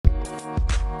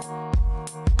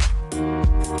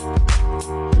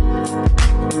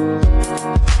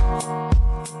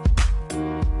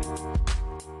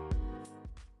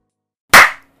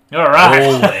All right.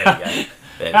 Oh, there we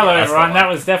go. Hello, everyone. That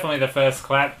was definitely the first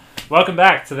clap. Welcome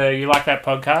back to the You Like That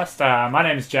podcast. My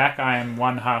name is Jack. I am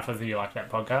one half of the You Like That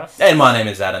podcast. And my name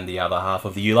is Adam, the other half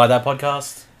of the You Like That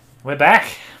podcast. We're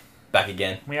back. Back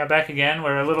again. We are back again.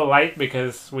 We're a little late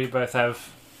because we both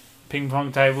have ping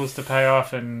pong tables to pay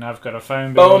off, and I've got a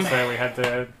phone bill, so we had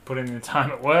to put in the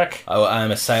time at work. I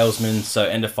am a salesman, so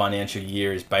end of financial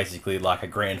year is basically like a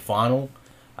grand final.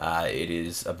 It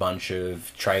is a bunch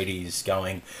of tradies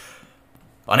going,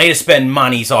 I need to spend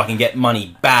money so I can get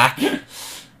money back.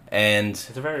 And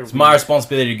it's my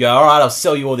responsibility to go, alright, I'll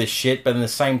sell you all this shit, but at the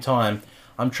same time,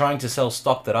 I'm trying to sell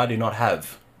stock that I do not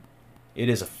have. It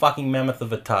is a fucking mammoth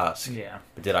of a task. Yeah.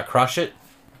 But did I crush it?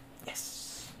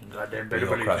 Yes. Goddamn We better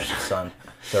all believe crushed it. it, son.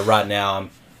 So right now,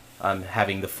 I'm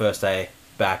having the first day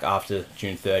back after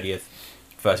June 30th,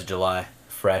 1st of July,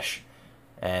 fresh,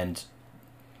 and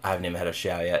I haven't even had a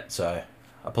shower yet, so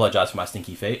I apologise for my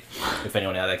stinky feet. If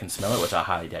anyone out there can smell it, which I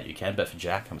highly doubt you can, but for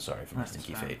Jack, I'm sorry for my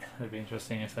stinky feet. It'd be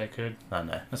interesting if they could. I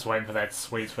know. Just waiting for that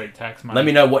sweet, sweet tax money. Let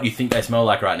me know what you think they smell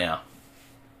like right now.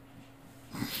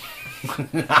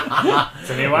 It's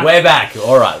a new one? We're back.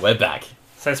 Alright, we're back.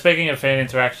 So speaking of fan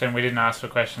interaction, we didn't ask for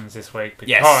questions this week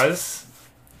because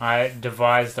I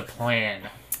devised a plan.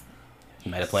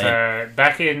 You made a plan? So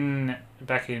back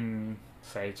in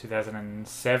say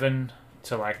 2007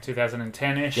 to like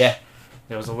 2010-ish,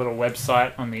 there was a little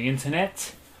website on the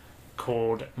internet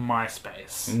called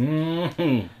Myspace.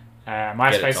 Mm-hmm.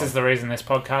 Myspace is the reason this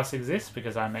podcast exists,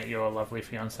 because I met your lovely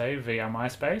fiancée via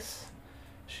Myspace.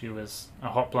 She was a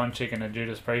hot blonde chick in a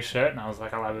Judas Priest shirt, and I was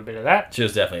like, I'll have a bit of that. She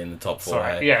was definitely in the top four. So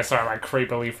I like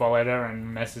creepily followed her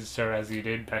and messaged her as you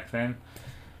did back then.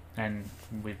 And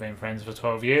we've been friends for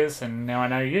 12 years, and now I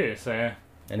know you. So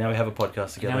And now we have a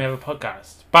podcast together. now we have a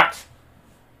podcast. But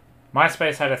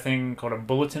Myspace had a thing called a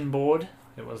bulletin board.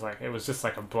 It was just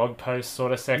like a blog post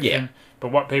sort of section. Yeah.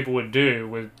 But what people would do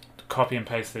would copy and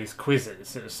paste these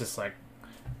quizzes. It was just like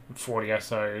 40 or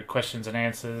so questions and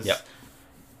answers. Yep.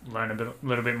 Learn a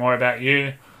little bit more about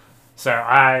you. So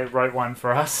I wrote one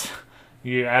for us.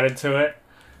 You added to it.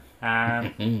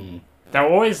 They were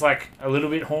always like a little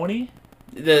bit horny.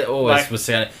 That always was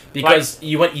sounding, because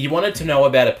you wanted to know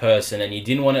about a person, and you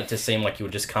didn't want it to seem like you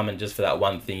were just coming just for that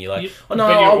one thing. You're like, but you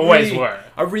always were.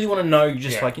 I really want to know,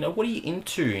 just like, what are you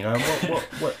into?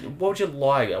 What would you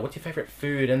like? What's your favorite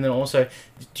food? And then also,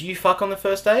 do you fuck on the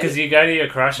first day? Because you go to your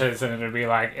crushes and it'd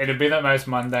be the most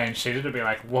mundane shit. It'd be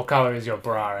like, what color is your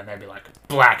bra? And they'd be like,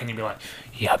 black. And you'd be like,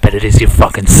 yeah, I bet it is, you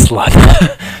fucking slut.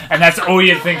 And that's all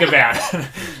you'd think about.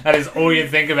 That is all you'd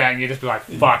think about, and you'd just be like,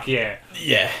 fuck yeah.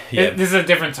 Yeah. This is a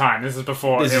different time. This is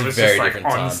before it was just like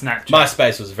on Snapchat.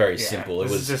 Snapchat was very simple.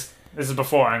 This is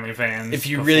before OnlyFans. If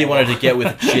you really wanted to get with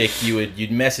a chick,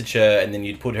 you'd message her, and then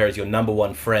you'd put her as your number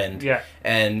one friend. Yeah.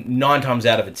 And 9 times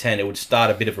out of 10, it would start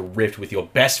a bit of a rift with your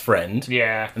best friend.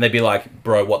 Yeah. And they'd be like,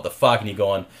 bro, what the fuck? And you're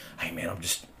going, hey man, I'm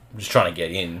just trying to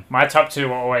get in. My top two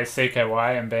were always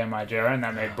CKY and Bam Margera, and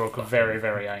that made Brooke very,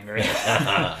 very angry.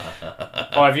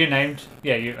 Oh, have you named?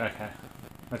 Yeah, you. Okay.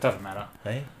 It doesn't matter.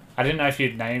 Hey? I didn't know if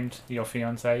you'd named your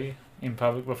fiancée in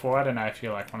public before. I don't know if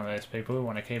you're like one of those people who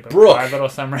want to keep it private or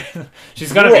some reason.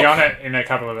 She's going to be on it in a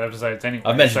couple of episodes anyway.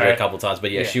 I've mentioned her a couple of times,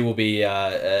 but she will be in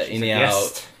our...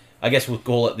 guest. I guess we'll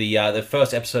call it the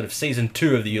first episode of season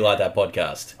 2 of the You Like That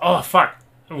podcast. Oh, fuck.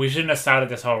 We shouldn't have started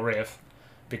this whole riff,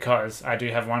 because I do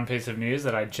have one piece of news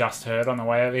that I just heard on the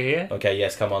way over here. Okay,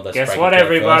 yes, come on. Let's Guess what,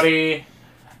 everybody?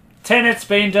 Tenet's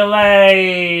been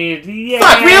delayed. Yeah.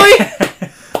 Fuck,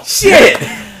 really? Shit!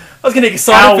 I was getting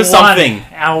excited for something.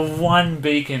 Our one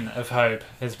beacon of hope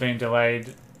has been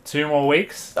delayed 2 more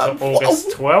weeks to August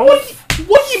 12th.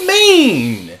 What do you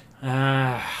mean?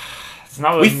 It's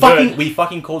not looking good. We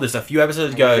fucking called this a few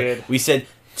episodes ago. We said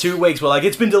 2 weeks. We're like,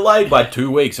 it's been delayed by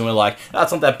 2 weeks. And we're like,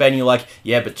 that's not that bad. And you're like,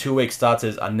 yeah, but 2 weeks starts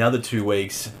as another 2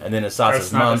 weeks. And then it starts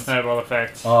as months. It's not the snowball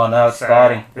effect. Oh, no, it's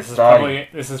starting.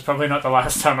 This is probably not the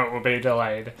last time it will be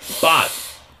delayed. But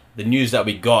the news that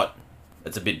we got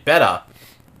that's a bit better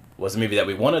was a movie that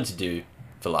we wanted to do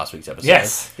for last week's episode.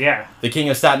 Yes, yeah. The King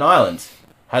of Staten Island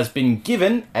has been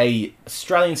given a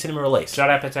Australian cinema release.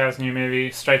 Judd Apatow's new movie,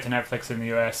 straight to Netflix in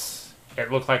the US.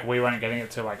 It looked like we weren't getting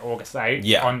it till like August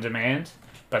 8th on demand,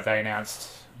 but they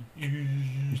announced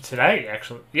today,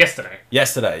 actually. Yesterday.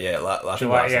 Yesterday, yeah.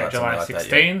 July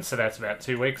 16, so that's about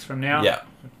 2 weeks from now. Yeah.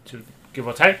 Give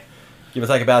or take. Give a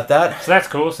think about that. So that's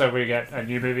cool. So we get a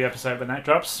new movie episode when that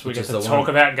drops. We get to talk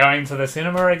about going to the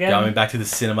cinema again. Going back to the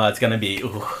cinema. It's going to be...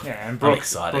 and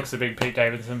Brooke's a big Pete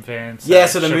Davidson fan. So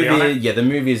so the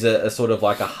movie is a sort of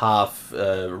like a half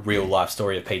real life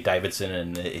story of Pete Davidson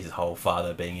and his whole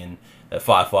father being in a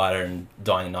firefighter and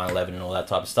dying in 9/11 and all that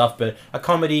type of stuff. But a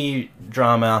comedy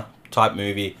drama type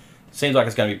movie. Seems like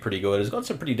it's going to be pretty good. It's got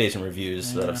some pretty decent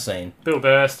reviews that I've seen. Bill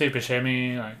Burr, Steve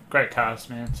Buscemi, like, great cast,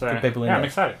 man. So Good people in yeah, I'm there.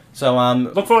 excited. So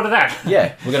Look forward to that.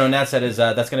 yeah, we're going to announce that as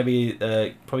that's going to be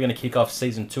probably going to kick off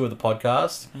season 2 of the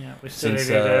podcast. Yeah, we still need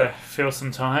to fill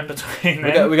some time between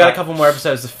We them. got a couple more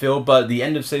episodes to fill, but the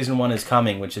end of season 1 is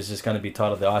coming, which is just going to be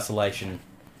titled the Isolation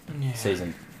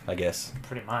season, I guess.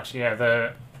 Pretty much, yeah.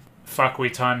 The fuck we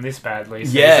timed this badly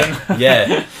season.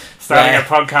 Yeah. Starting a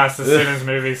podcast as soon as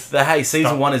movies.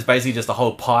 Season 1 is basically just a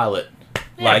whole pilot.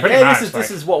 Yeah, pretty much,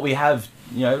 this is what we have,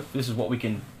 this is what we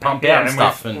can pump yeah, out and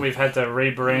stuff. We've had to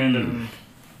rebrand and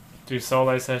do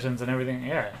solo sessions and everything.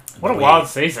 Yeah. What a wild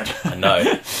season. I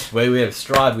know. We have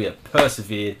strived, we have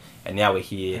persevered, and now we're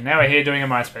here. And now we're here doing a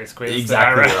Myspace quiz.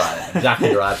 Exactly right.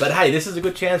 Exactly right. But hey, this is a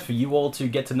good chance for you all to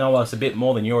get to know us a bit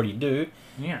more than you already do.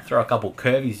 Yeah. Throw a couple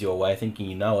curvies your way thinking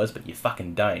you know us, but you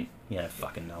fucking don't. You don't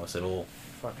fucking know us at all.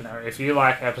 Fucking hell. If you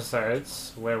like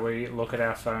episodes where we look at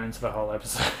our phones the whole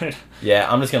episode.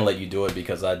 Yeah, I'm just going to let you do it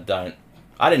because I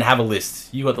didn't have a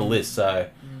list. You got the list, so...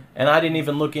 And I didn't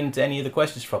even look into any of the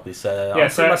questions properly, so... Yeah, I'm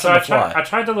pretty much on the fly. I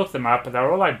tried to look them up, but they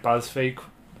were all like BuzzFeed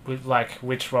with like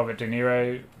which Robert De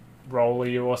Niro role are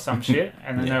you or some shit.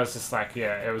 And then there was just like,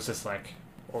 it was just like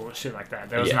all the shit like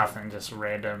that. There was nothing just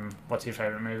random, what's your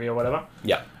favourite movie or whatever.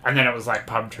 Yeah. And then it was like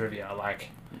pub trivia, like...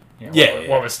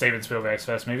 What was Steven Spielberg's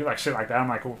first movie? Like shit like that. I'm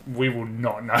like, we will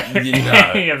not know any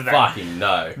of that. Fucking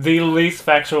no. The least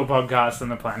factual podcast on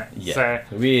the planet. Yeah. So,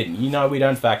 we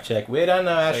don't fact check. We don't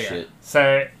know our shit.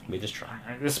 So we just try.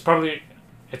 This is probably...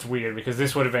 It's weird because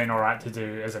this would have been alright to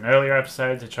do as an earlier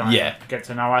episode to try and get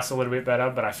to know us a little bit better,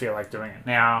 but I feel like doing it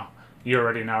now. You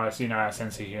already know us. You know our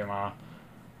sense of humour.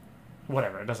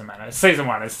 Whatever, it doesn't matter. It's season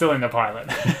 1. It's still in the pilot.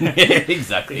 Yeah,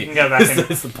 exactly. You can go back and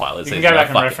it's the pilot. You can go back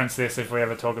and reference this if we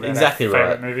ever talk about our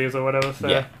favourite movies or whatever.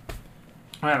 So,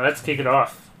 Alright, let's kick it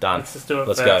off. Done. Let's just do it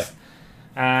Let's first.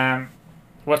 I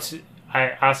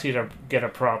asked you to get a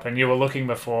prop, and you were looking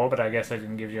before, but I guess I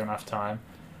didn't give you enough time.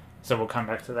 So we'll come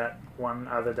back to that one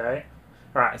other day.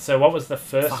 Alright, so what was the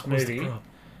first movie,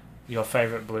 your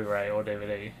favourite Blu-ray or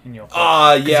DVD in your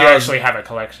collection? You actually have a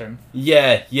collection.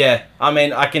 Yeah. I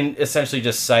mean, I can essentially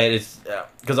just say it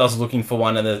because I was looking for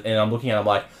one, and I'm looking at it, I'm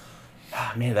like,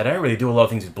 man, they don't really do a lot of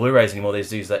things with Blu-rays anymore these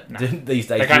days. These days,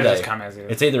 they can't just come as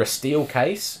is. It's either a steel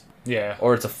case,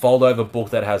 or it's a fold-over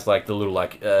book that has like the little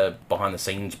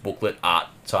behind-the-scenes booklet art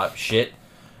type shit.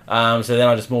 So then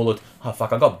I just more looked, oh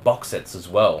fuck, I got box sets as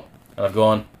well, and I've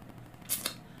gone,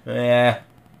 not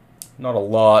a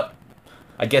lot.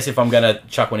 I guess if I'm going to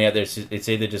chuck one out there, it's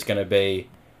either just going to be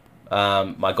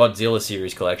my Godzilla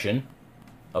series collection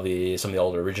of some of the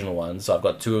older original ones. So I've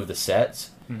got 2 of the sets,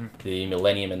 the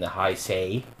Millennium and the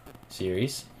Heisei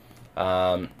series,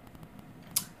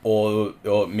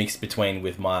 or mixed between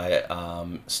with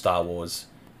my Star Wars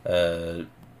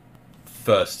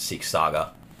first 6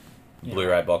 saga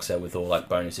Blu-ray box set with all like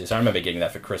bonuses. I remember getting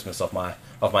that for Christmas off my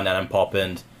nan and pop,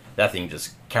 and that thing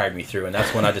just carried me through. And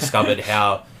that's when I discovered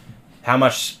how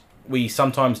much we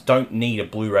sometimes don't need a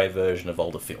Blu-ray version of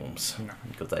older films. No.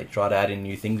 Because they try to add in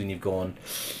new things and you've gone...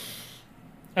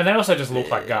 And they also just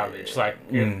look like garbage. Like,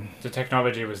 the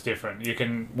technology was different. You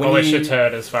can polish a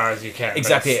turd as far as you can.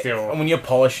 Exactly. But it's still and when you're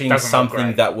polishing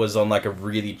something that was on like a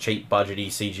really cheap, budgety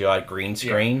CGI green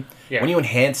screen, when you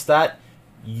enhance that,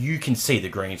 you can see the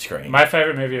green screen. My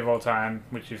favourite movie of all time,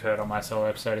 which you've heard on my solo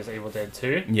episode, is Evil Dead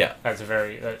 2. Yeah. That's a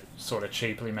very sort of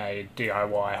cheaply made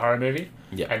DIY horror movie.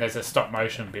 Yeah. And there's a stop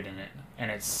motion bit in it. And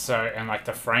it's and like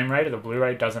the frame rate of the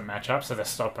Blu-ray doesn't match up, so the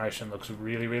stop motion looks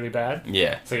really, really bad.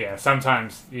 Yeah. So yeah,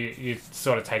 sometimes you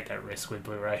sort of take that risk with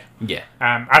Blu-ray. Yeah.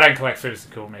 I don't collect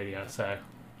physical media, so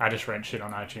I just rent shit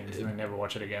on iTunes and then never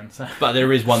watch it again. So. But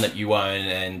there is one that you own,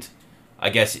 and I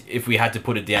guess if we had to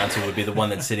put it down to, it would be the one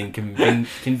that's sitting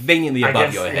conveniently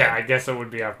above your head. Yeah, I guess it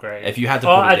would be upgraded. If you had to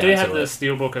put it down to I do have the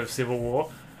steelbook of Civil War.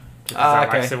 Because I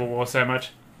like Civil War so much.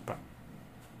 But,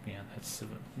 yeah,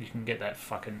 you can get that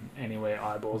fucking anywhere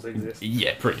eyeballs exist.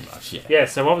 Yeah, pretty much, yeah. Yeah,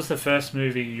 so what was the first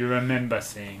movie you remember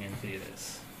seeing in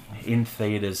theatres? In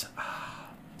theatres...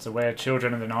 So we're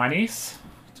children of the 90s,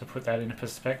 to put that into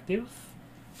perspective.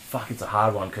 Fuck, it's a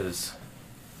hard one, because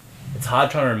it's hard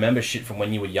trying to remember shit from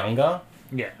when you were younger.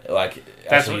 Yeah. Like,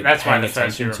 that's why the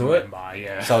first you remember,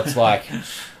 yeah. So it's like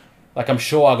I'm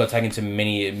sure I got taken to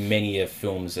many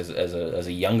films as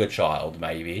a younger child,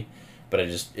 maybe, but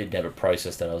it never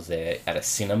processed that I was there at a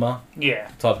cinema. Yeah.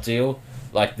 Type deal.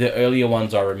 Like, the earlier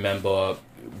ones I remember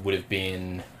would have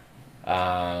been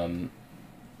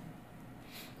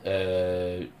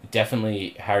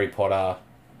definitely Harry Potter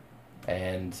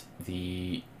and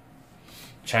the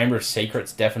Chamber of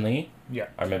Secrets, definitely. Yeah.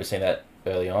 I remember seeing that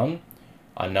early on.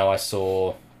 I know I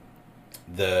saw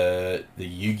the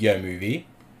Yu-Gi-Oh movie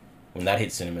when that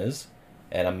hit cinemas,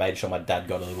 and I made sure my dad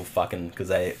got a little fucking because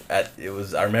I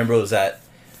remember it was at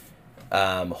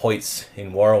Hoyt's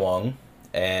in Warrawong,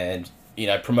 and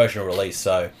promotional release,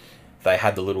 so they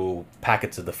had the little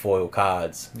packets of the foil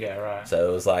cards. Yeah, right. So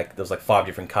there was like 5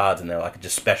 different cards, and they're like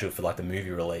just special for like the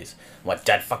movie release. I'm like,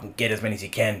 Dad, fucking get as many as you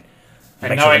can.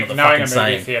 And knowing a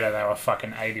movie theater, they were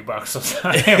fucking $80 or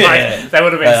something. Yeah. They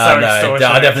would have been so extortionate.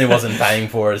 I definitely wasn't paying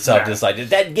for it, so I'm just like,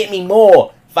 Dad, get me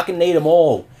more. Fucking need them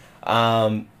all.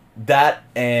 That,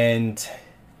 and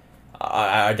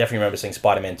I definitely remember seeing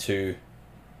Spider-Man 2,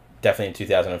 definitely in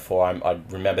 2004. I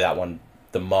remember that one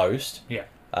the most. Yeah.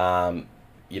 But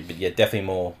definitely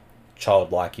more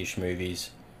childlike-ish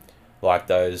movies like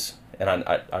those.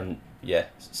 And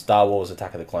Star Wars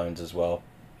Attack of the Clones as well.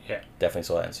 Yeah. Definitely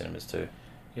saw that in cinemas too.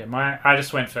 Yeah, I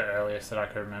just went for earliest that I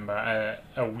could remember.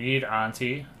 A weird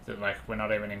auntie that we're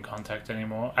not even in contact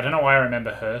anymore. I don't know why I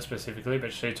remember her specifically,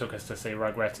 but she took us to see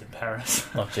Rugrats in Paris.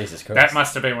 Oh, Jesus Christ. That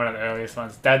must have been one of the earliest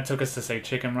ones. Dad took us to see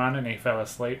Chicken Run and he fell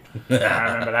asleep. And I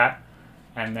remember that.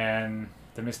 And then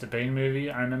the Mr. Bean movie,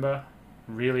 I remember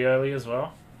really early as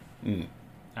well. Mm.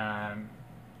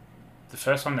 The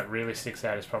first one that really sticks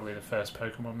out is probably the first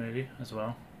Pokemon movie as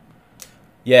well.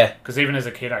 Yeah. Because even as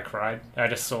a kid, I cried. I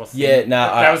just saw things. Yeah, no.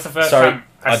 That was the first time.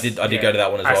 I did go to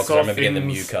that one as well because I remember getting the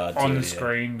Mew card. On the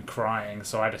screen crying,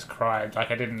 so I just cried.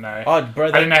 I didn't know. Oh, bro.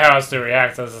 I didn't know how else to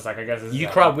react. I was just like, I guess this you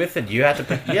cried with it. You had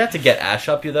to get Ash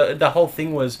up. The whole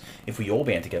thing was if we all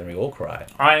band together, we all cry.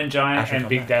 Iron Giant and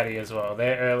Big Daddy as well.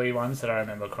 They're early ones that I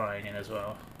remember crying in as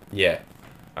well. Yeah.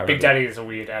 Big Daddy is a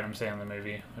weird Adam Sandler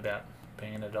movie about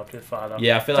being an adoptive father.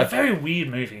 Yeah, I feel it's a very weird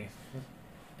movie.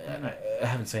 I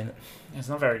haven't seen it. It's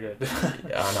not very good.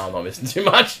 I know I'm not missing too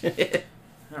much.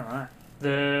 Alright.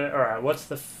 Alright, what's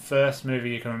the first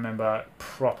movie you can remember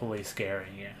properly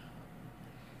scaring you?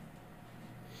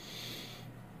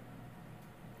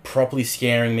 Properly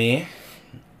scaring me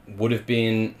would have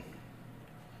been...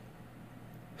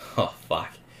 Oh,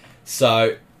 fuck.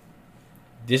 So,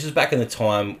 this was back in the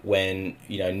time when,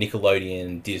 Nickelodeon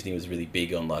and Disney was really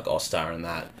big on, All-Star and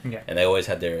that. Yeah. And they always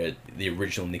had the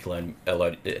original Nickelodeon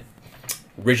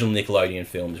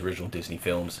films, original Disney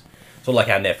films. Sort of like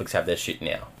how Netflix have their shit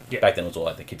now. Yeah. Back then it was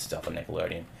all the kids stuff on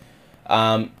Nickelodeon.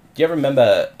 Do you ever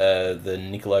remember the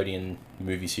Nickelodeon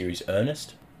movie series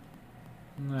Ernest?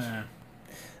 No.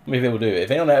 Many people do.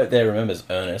 If anyone out there remembers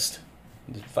Ernest,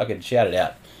 just fucking shout it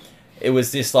out. It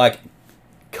was this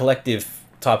collective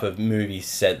type of movie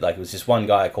set. It was this one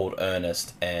guy called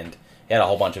Ernest, and he had a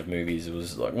whole bunch of movies. It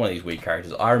was one of these weird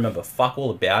characters. I remember fuck all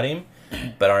about him,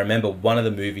 but I remember one of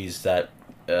the movies that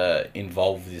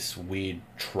involved this weird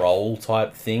troll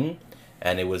type thing,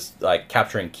 and it was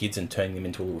capturing kids and turning them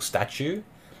into a little statue.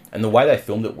 And the way they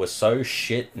filmed it was so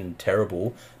shit and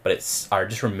terrible, but I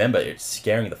just remember it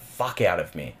scaring the fuck out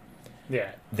of me.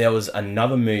 Yeah. There was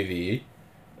another movie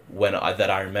that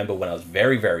I remember when I was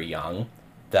very, very young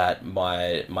that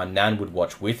my nan would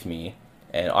watch with me,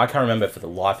 and I can't remember for the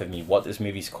life of me what this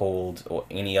movie's called or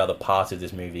any other parts of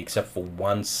this movie except for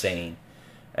one scene,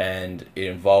 and it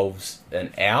involves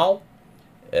an owl.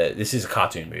 This is a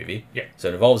cartoon movie. Yeah. So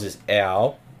it involves this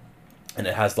owl, and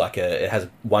it has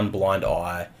one blind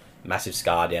eye, massive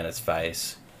scar down its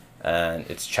face, and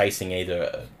it's chasing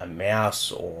either a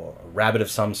mouse or a rabbit of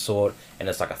some sort, and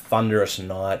it's a thunderous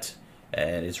night,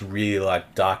 and it's really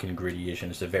dark and gritty-ish,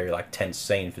 and it's a very tense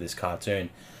scene for this cartoon.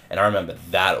 And I remember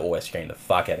that always scaring the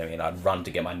fuck out of me, and I'd run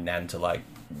to get my nan to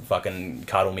fucking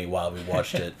cuddle me while we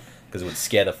watched it because it would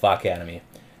scare the fuck out of me.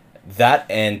 That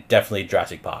and definitely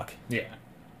Jurassic Park. Yeah.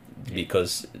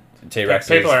 Because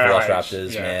T-Rexes,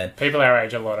 Velociraptors, man. People our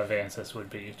age, a lot of answers would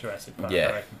be Jurassic Park.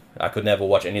 Yeah. I could never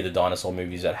watch any of the dinosaur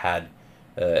movies that had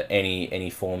any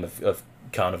form of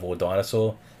carnivore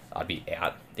dinosaur. I'd be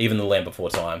out. Even The Land Before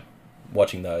Time.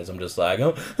 Watching those, I'm just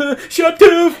shut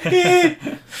up!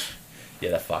 Yeah,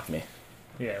 that fucked me.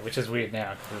 Yeah, which is weird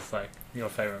now, because it's your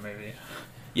favourite movie.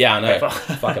 Yeah, I know. I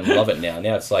fucking love it now.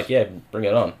 Now it's yeah, bring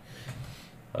it on.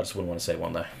 I just wouldn't want to say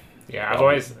one, though. Yeah, I've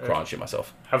always... crying shit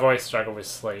myself. I've always struggled with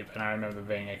sleep, and I remember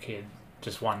being a kid,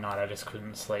 just one night I just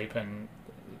couldn't sleep, and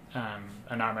A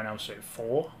Nightmare on Elm Street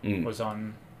 4 was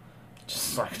on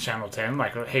just Channel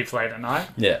 10, heaps late at night.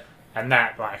 Yeah. And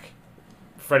that,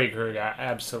 Freddy Krueger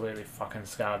absolutely fucking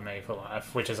scarred me for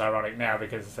life, which is ironic now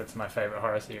because it's my favourite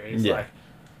horror series. Yeah.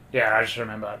 I just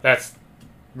remember. That's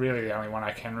really the only one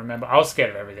I can remember. I was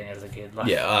scared of everything as a kid.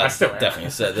 I still am.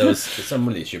 Definitely. So there was some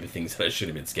really stupid things that I should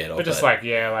have been scared of. But just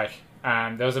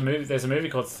there's a movie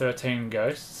called 13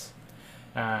 Ghosts.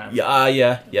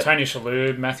 Yeah. Tony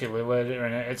Shalhoub, Matthew Lillard are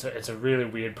in it. It's a really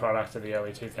weird product of the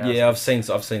early 2000s. Yeah, I've seen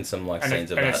some like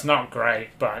scenes of and that. it's not great,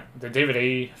 but the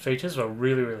DVD features were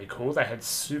really, really cool. They had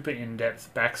super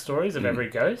in-depth backstories of every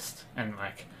ghost and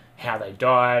like how they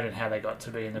died and how they got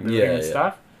to be in the building and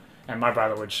stuff. And my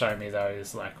brother would show me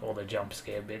those, like all the jump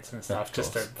scare bits and stuff,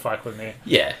 just to fuck with me.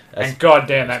 Yeah. And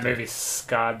goddamn, that movie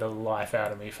scarred the life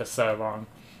out of me for so long.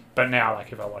 But now,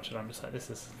 like, if I watch it, I'm just like, this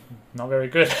is not very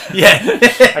good. Yeah.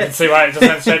 I can see why it just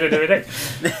went straight to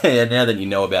DVD. Yeah, now that you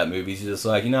know about movies, you're just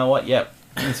like, you know what? Yep,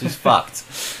 this is fucked.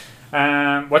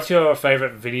 What's your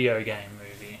favourite video game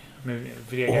movie?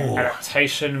 Video game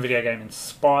adaptation, video game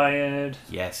inspired?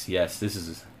 Yes. This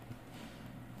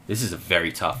is a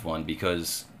very tough one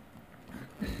because,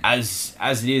 as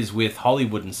it is with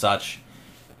Hollywood and such,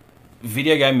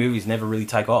 video game movies never really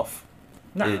take off.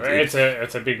 No, it's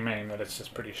a big meme that it's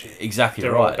just pretty shit. Exactly.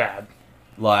 They're right. all bad.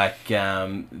 Like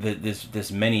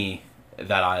there's many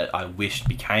that I wished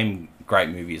became great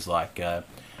movies. Like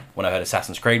when I heard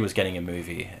Assassin's Creed was getting a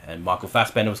movie and Michael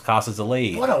Fassbender was cast as the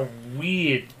lead. What a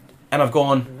weird. And I've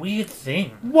gone weird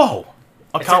thing. Whoa!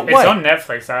 I can't wait. It's on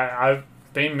Netflix. I've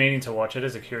been meaning to watch it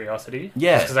as a curiosity.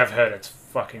 Yeah. Because I've heard it's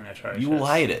fucking atrocious. You will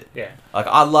hate it. Yeah. Like,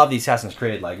 I love the Assassin's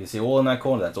Creed. Like, you see all in that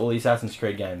corner, that's all the Assassin's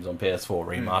Creed games on PS4,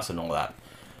 remastered and all that.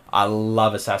 I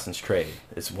love Assassin's Creed.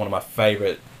 It's one of my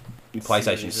favourite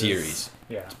PlayStation series.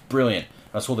 Yeah. It's brilliant.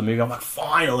 I saw the movie, I'm like,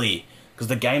 finally! Because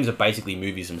the games are basically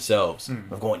movies themselves.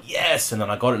 I've gone, yes! And then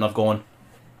I got it and I've gone,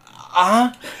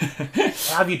 how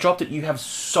have you dropped it? You have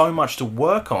so much to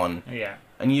work on. Yeah.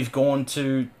 And you've gone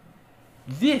to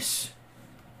this.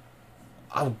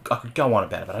 I could go on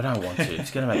about it, but I don't want to.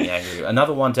 It's going to make me angry.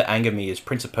 Another one to anger me is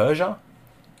Prince of Persia.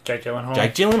 Jake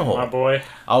Gyllenhaal. My boy.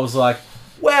 I was like,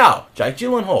 wow, Jake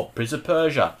Gyllenhaal, Prince of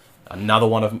Persia. Another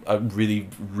one of a really,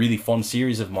 really fond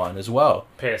series of mine as well.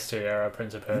 PS2 era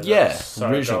Prince of Persia. Yeah, so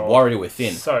original gold. Warrior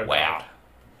Within. So wow. Gold.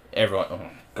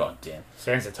 Everyone, god damn.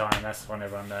 Sands of Time, that's the one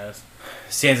everyone knows.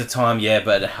 Sands of Time, yeah,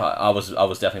 but I was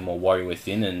definitely more Warrior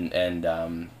Within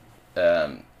and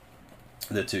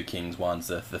the Two Kings ones,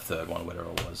 the third one, whatever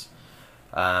it was.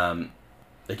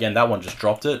 Again, that one just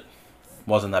dropped it.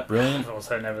 Wasn't that brilliant? I've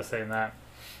also never seen that.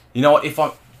 You know what? If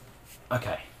I'm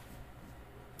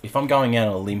going out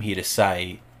on a limb here to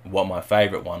say what my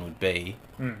favourite one would be,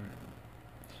 I'm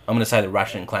going to say the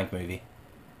Ratchet and Clank movie.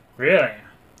 Really?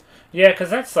 Yeah, because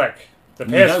that's like the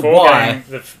PS4 game.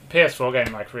 The PS4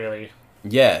 game, like, really.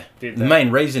 Yeah. The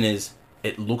main reason is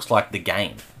it looks like the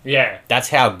game. Yeah. That's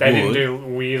how good. They didn't do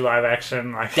weird live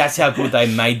action. Like. That's how good they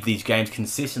made these games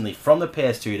consistently from the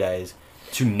PS2 days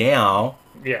to now.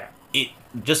 Yeah. It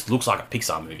just looks like a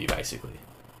Pixar movie, basically.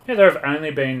 Yeah, there have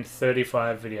only been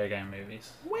 35 video game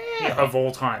movies. Wow. Yeah, of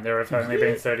all time, there have only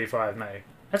been 35 made.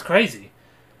 That's crazy.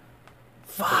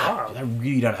 Fuck. I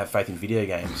really don't have faith in video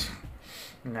games.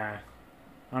 No.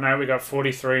 I know, we got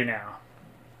 43 now.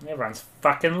 Everyone's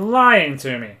fucking lying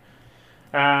to me.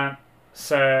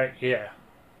 So, yeah.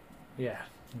 Yeah.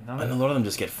 And a lot of them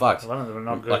just get fucked. A lot of them are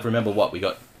not good. Like, remember what? We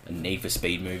got a Need for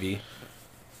Speed movie.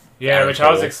 Yeah, Aaron which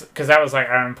Paul. I was... Because that was like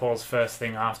Aaron Paul's first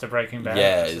thing after Breaking Bad.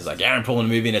 Yeah, it's like Aaron Paul in a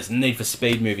movie and it's a Need for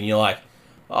Speed movie and you're like,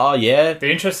 oh, yeah.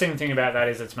 The interesting thing about that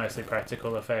is it's mostly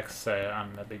practical effects, so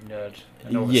I'm a big nerd.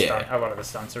 And all a lot of the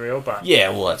stunts are real, but... Yeah,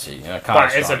 well, that's it. You know,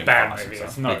 but it's a bad movie.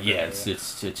 It's not but yeah, it's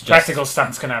just... Practical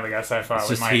stunts can only go so far. It's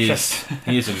with just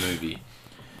here's a movie.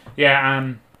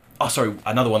 Yeah, Oh, sorry,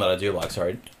 another one that I do like,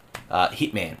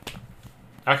 Hitman.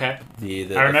 Okay.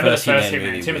 I remember the first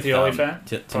Hitman. Timothy Olyphant.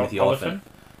 Timothy Olyphant.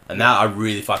 And that, I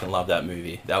really fucking loved that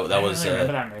movie. That was... I don't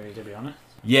remember that movie, to be honest.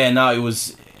 Yeah, no, it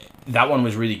was... That one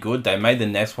was really good. They made the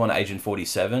next one, Agent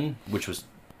 47, which was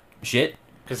shit.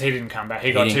 Because he didn't come back.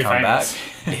 He got too famous.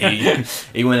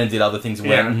 He went and did other things and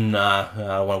went, nah, I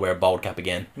don't want to wear a bald cap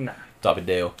again. No. Type of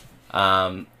deal.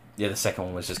 Yeah, the second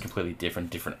one was just completely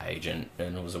different agent,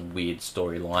 and it was a weird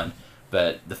storyline.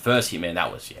 But the first Hitman,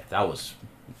 that was...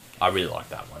 I really liked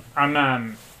that one.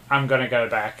 I'm gonna go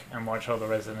back and watch all the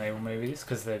Resident Evil movies,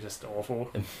 because they're just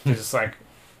awful. They're just like...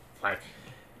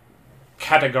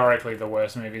 categorically the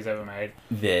worst movies ever made.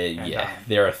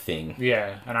 They're a thing.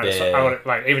 Yeah, and I would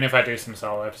like, even if I do some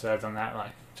solo episodes on that,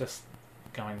 like, just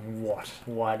going, what?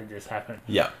 Why did this happen?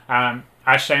 Yeah.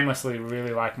 I shamelessly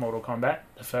really like Mortal Kombat,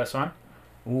 the first one.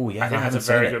 Ooh, yeah, I think that's a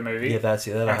very good movie. Yeah, that's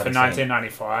it. And for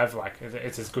 1995, like,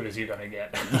 it's as good as you're gonna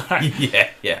get.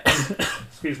 Yeah.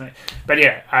 Excuse me, but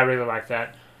yeah, I really like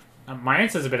that. My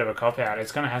answer's a bit of a cop out.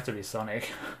 It's gonna have to be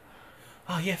Sonic.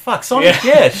 Oh yeah, fuck Sonic.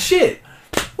 Yeah, shit.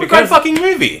 What a great fucking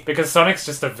movie! Because Sonic's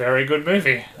just a very good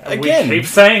movie. Again. We keep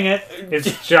saying it.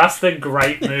 It's just a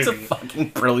great movie. It's a fucking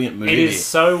brilliant movie. It is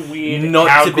so weird Not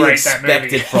how to be great that movie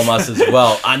expected is. from us as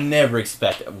well. I never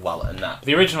expected... Well, and that.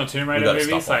 The original Tomb Raider gotta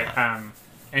movies, stop on like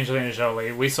Angelina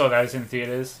Jolie, we saw those in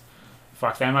theaters.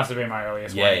 Fuck, they must have been my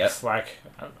earliest ones. Like,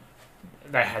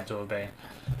 they had to have been.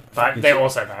 But they're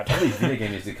also bad. All these video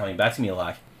games are coming back to me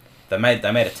like... They made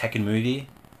a Tekken movie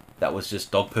that was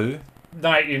just dog poo.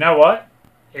 No, you know what?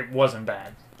 It wasn't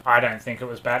bad. I don't think it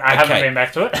was bad. I haven't been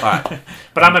back to it. Alright.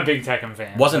 But I'm a big Tekken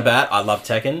fan. Wasn't bad. I love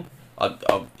Tekken. I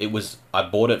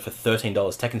bought it for $13.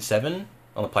 Tekken 7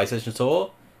 on the PlayStation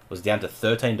Store was down to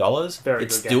 $13. Very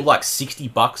it's good still game. like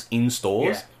 $60 in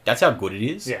stores. Yeah. That's how good it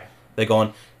is. Yeah. They're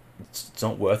gone, it's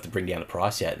not worth to bring down the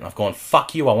price yet. And I've gone,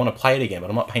 fuck you, I want to play it again, but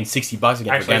I'm not paying $60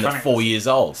 again for a game that's 4 years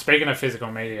old. Speaking of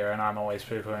physical media, and I'm always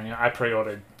poo-pooing it, I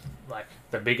pre-ordered like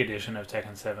the big edition of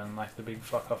Tekken 7, like the big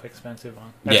fuck-off expensive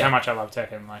one. That's how much I love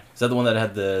Tekken. Like, is that the one that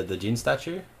had the Jin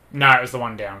statue? No, it was the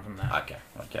one down from that.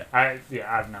 Okay. I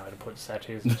don't know how to put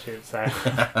statues and shit, so...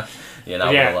 I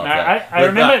I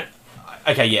remember...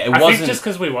 Okay, yeah, I think just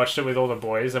because we watched it with all the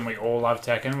boys and we all love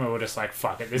Tekken, we were just like,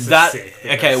 fuck it, this is sick.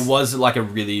 Okay, it was like a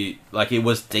really... Like, it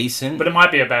was decent. But it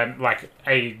might be a bad... Like,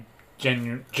 a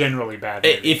generally bad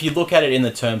movie. If you look at it in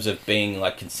the terms of being,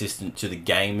 like, consistent to the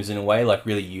games in a way, like,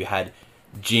 really, you had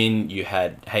Jin, you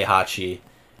had Heihachi,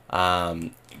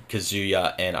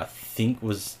 Kazuya, and I think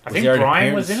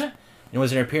Brian was in it? And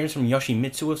was there an appearance from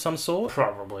Yoshimitsu of some sort?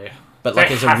 Probably. But, like,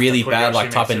 it's a really bad,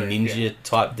 like, type of Yoshimitsu, ninja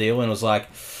type deal, and it was like...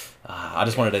 I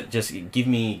just wanted to just give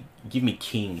me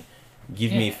King,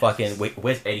 give me fucking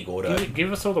where's Eddie Gordo?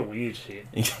 Give us all the weird shit.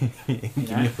 If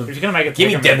If you're gonna make it,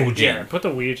 give me Devil Jin. Yeah, put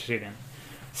the weird shit in.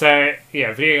 So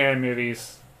yeah, video game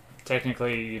movies.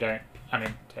 Technically, you don't. I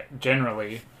mean,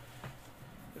 generally,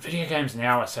 video games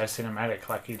now are so cinematic.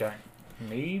 Like you don't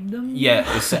need them.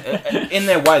 Yeah, in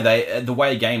their way, the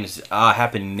way games are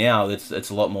happening now, it's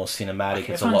a lot more cinematic. Like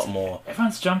it's a lot more.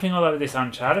 Everyone's jumping all over this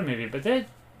Uncharted movie, but they're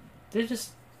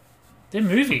just. They're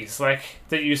movies, like,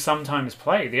 that you sometimes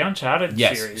play. The Uncharted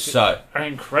series are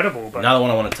incredible. But another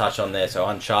one I want to touch on there, so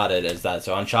Uncharted is that.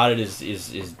 So Uncharted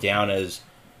is down as...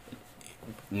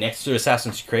 Next to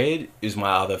Assassin's Creed is my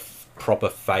other proper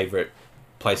favourite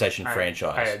PlayStation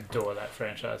franchise. I adore that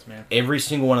franchise, man. Every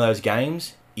single one of those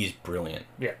games is brilliant.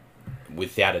 Yeah.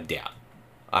 Without a doubt.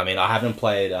 I mean, I haven't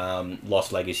played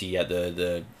Lost Legacy yet,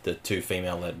 the two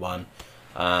female-led one.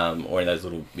 Or in those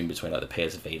little in between, like the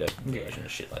PS Vita version and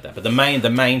shit like that. But the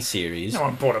main series, no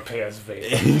one bought a PS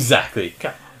Vita. Exactly.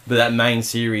 But that main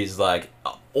series, like,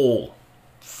 are all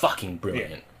fucking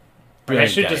brilliant. Yeah. Brilliant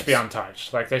they should games. just be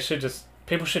untouched. Like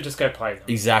people should just go play them.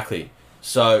 Exactly.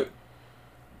 So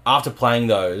after playing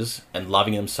those and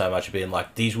loving them so much, being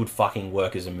like, these would fucking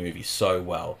work as a movie so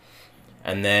well.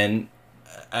 And then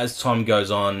as time goes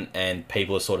on and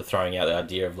people are sort of throwing out the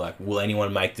idea of like, will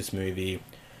anyone make this movie?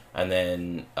 And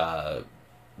then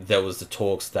there was the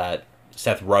talks that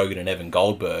Seth Rogen and Evan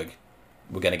Goldberg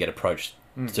were going to get approached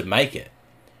to make it.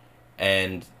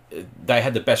 And they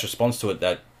had the best response to it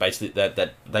that basically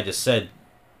that they just said,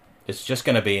 it's just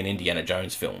going to be an Indiana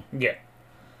Jones film. Yeah.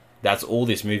 That's all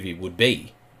this movie would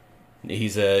be.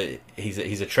 He's a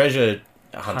treasure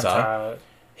hunter.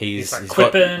 He's like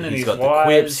got the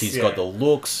quips, he's got the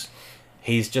looks.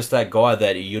 He's just that guy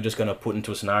that you're just going to put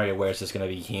into a scenario where it's just going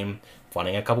to be him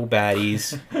finding a couple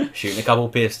baddies, shooting a couple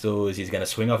pistols, he's going to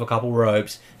swing off a couple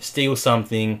ropes, steal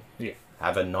something,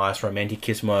 have a nice romantic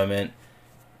kiss moment.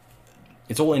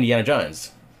 It's all Indiana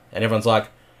Jones. And everyone's like,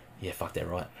 yeah, fuck, they're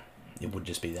right. It would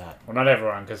just be that. Well, not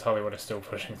everyone, because Hollywood is still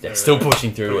pushing through They're still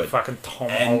pushing through it. Fucking Tom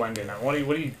Holland in it. What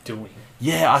are you doing?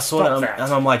 Yeah, I saw that,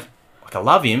 and I'm like, I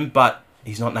love him, but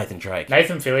he's not Nathan Drake.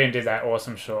 Nathan Fillion did that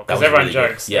awesome short. Because That was everyone really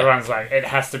jokes. good. Yeah. Everyone's like, it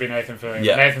has to be Nathan Fillion.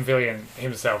 Yeah. Nathan Fillion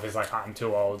himself is like, I'm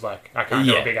too old. Like, I can't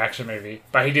do a big action movie.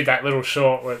 But he did that little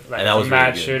short with like, And that was a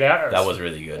mad really good. shootout. That was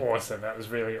really good. Awesome. That was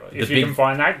really... If you can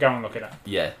find that, go and look it up.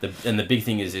 Yeah, and the big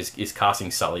thing is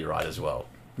casting Sully right as well.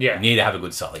 Yeah. You need to have a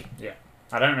good Sully. Yeah.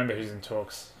 I don't remember who's in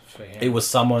talks for him. It was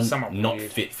someone not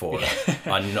weird. fit for it.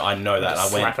 I know that.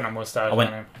 Slapping a mustache on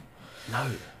him.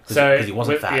 No. So, because he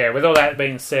wasn't fat. Yeah, with all that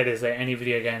being said, is there any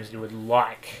video games you would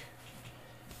like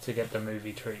to get the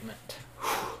movie treatment?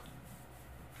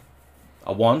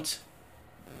 I want...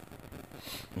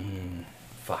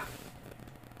 fuck.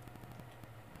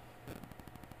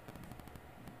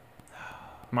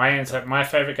 My answer, my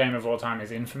favourite game of all time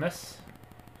is Infamous.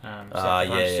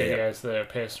 Studios, the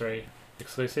PS3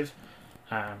 exclusive.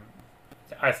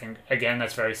 I think, again,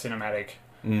 that's very cinematic.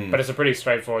 But it's a pretty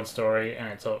straightforward story, and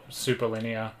it's super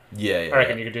linear. Yeah, yeah. I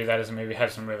reckon you could do that as a movie.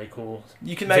 Have some really cool.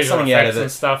 You can make something out of it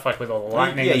and stuff like with all the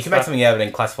lightning. Yeah, and you can stuff. make something out of it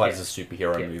and classify it as a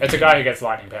superhero movie. It's a guy who gets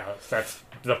lightning powers. That's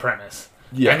the premise.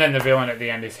 Yeah. And then the villain at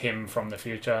the end is him from the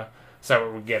future, so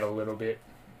it would get a little bit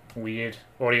weird.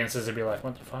 Audiences would be like,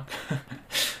 "What the fuck?"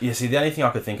 Yeah. See, the only thing I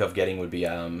could think of getting would be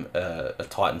a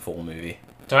Titanfall movie.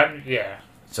 Yeah.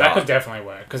 So that could definitely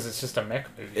work because it's just a mech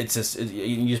movie. It's just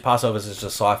you just pass off as just a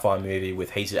sci-fi movie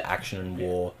with heaps of action and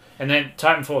war. And then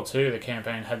Titanfall 2, the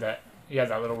campaign had that. You had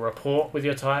that little rapport with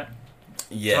your Titan.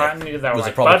 Yeah, They it were was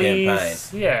like a proper buddies.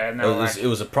 campaign. Yeah, and It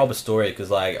was a proper story because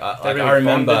they really I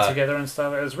remember bonded together and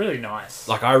stuff. It was really nice.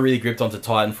 Like I really gripped onto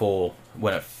Titanfall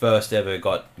when it first ever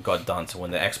got done. So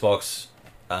when the Xbox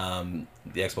One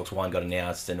got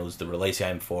announced and it was the release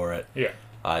game for it. Yeah.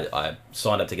 I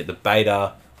signed up to get the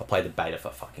beta. I played the beta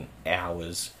for fucking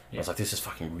hours. Yeah. I was like, this is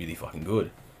fucking really fucking good.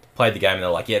 Played the game and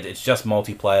they're like, yeah, it's just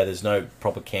multiplayer. There's no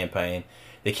proper campaign.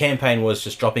 The campaign was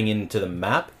just dropping into the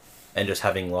map and just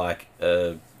having like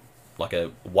a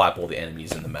wipe all the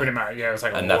enemies in the map. Pretty much, yeah. It was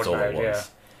like and a that's horde all it mode, was.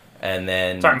 And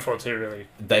then Titanfall 2 really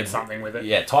did something with it.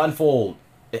 Yeah, Titanfall.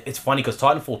 It's funny because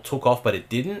Titanfall took off, but it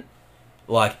didn't.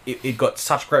 Like it got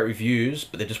such great reviews,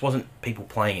 but there just wasn't people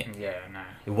playing it. Yeah, no.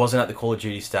 It wasn't at the Call of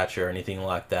Duty stature or anything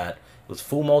like that. It was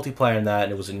full multiplayer in that,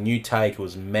 and it was a new take. It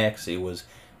was mechs. It was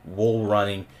wall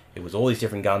running. It was all these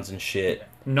different guns and shit.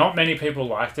 Not many people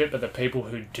liked it, but the people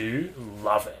who do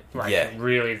love it. Like,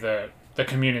 really, the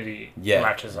community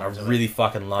latches I onto really it.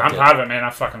 fucking loved I'm it. part of it, man.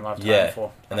 I fucking love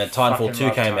Titanfall. And then Titanfall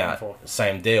 2 came out.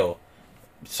 Same deal.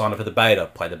 Signed up for the beta.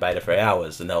 Played the beta for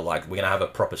hours. And they were like, we're going to have a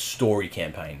proper story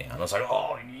campaign now. And I was like,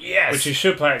 oh, yes! Which you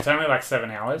should play. It's only like 7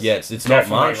 hours. Yeah, it's not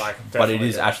much, but it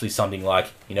is actually something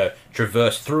like,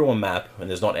 traverse through a map and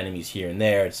there's not enemies here and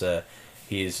there. It's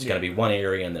here's going to be one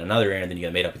area and then another area and then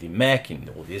you're going to meet up with your mech and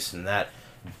all this and that.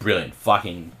 Brilliant.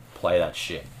 Fucking play that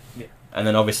shit. Yeah. And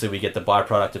then obviously we get the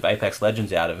byproduct of Apex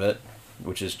Legends out of it,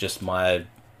 which is just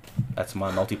that's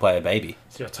my multiplayer baby.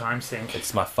 It's your time sink.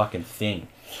 It's my fucking thing.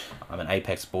 I'm an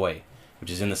Apex boy, which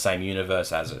is in the same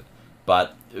universe as it.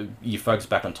 But you focus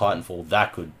back on Titanfall,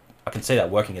 I can see that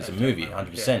working as a movie,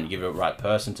 100%. Yeah. You give it the right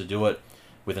person to do it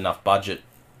with enough budget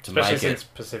to Especially make it. since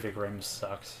Pacific Rim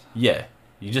sucks. Yeah.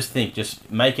 You just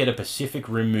make it a Pacific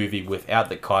Rim movie without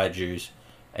the kaijus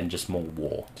and just more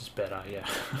war. Just better, yeah.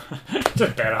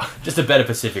 Just better. Just a better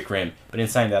Pacific Rim. But in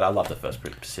saying that, I love the first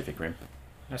Pacific Rim.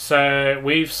 So,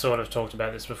 we've sort of talked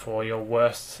about this before. Your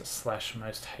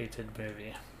worst/most hated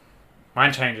movie.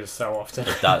 Mine changes so often.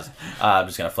 It does. I'm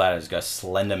just going to flat out just go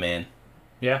Slender Man.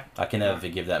 Yeah? I can never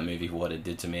forgive that movie for what it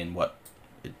did to me and what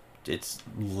it's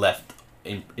left,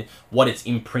 what it's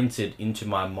imprinted into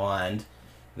my mind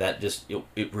that just,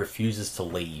 it refuses to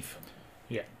leave.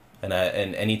 Yeah. And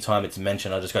any time it's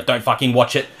mentioned, I just go, don't fucking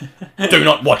watch it. Do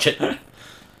not watch it.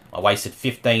 I wasted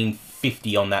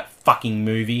 $15.50 on that fucking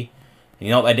movie. And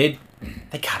you know what they did?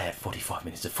 They cut out 45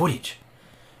 minutes of footage.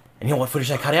 And you know what footage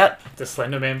they cut out? The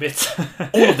Slender Man bits.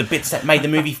 All of the bits that made the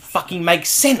movie fucking make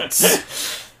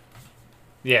sense.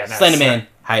 Yeah, no, Slender Man,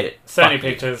 hate it. Sony Fuck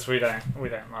Pictures, we don't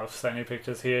love Sony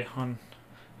Pictures here on.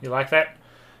 You like that?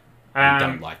 We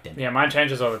don't like them. Yeah, mine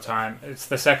changes all the time. It's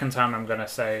the second time I'm gonna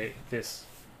say this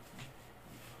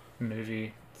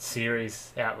movie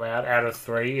series out loud out of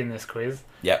 3 in this quiz.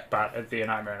 Yep. But the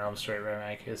Nightmare on Elm Street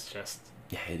remake is just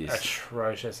it is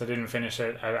atrocious. I didn't finish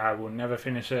it. I will never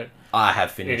finish it. I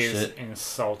have finished it. It is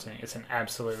insulting. It's an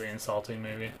absolutely insulting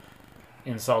movie.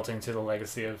 Insulting to the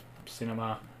legacy of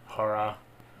cinema, horror,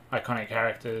 iconic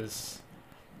characters,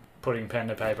 putting pen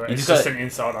to paper. It's just an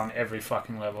insult on every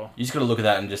fucking level. You just got to look at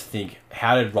that and just think,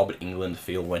 how did Robert Englund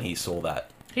feel when he saw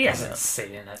that? He hasn't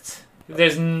seen it.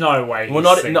 There's no way he's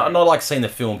not like seen the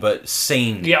film, but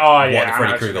seen what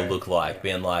Freddy Krueger looked like.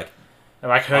 Being like,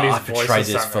 heard his I've voice portrayed or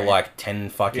this for something. like 10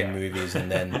 fucking movies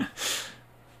and then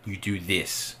you do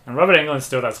this. And Robert Englund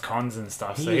still does cons and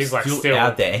stuff, so he's like still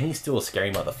out there and he's still a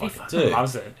scary motherfucker too. He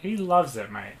loves it. He loves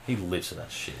it, mate. He lives for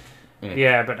that shit.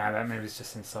 Yeah, but no, that movie's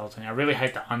just insulting. I really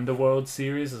hate the Underworld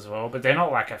series as well, but they're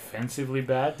not like offensively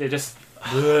bad. They're just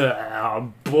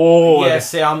I'm bored. Yeah,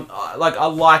 see, I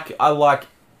like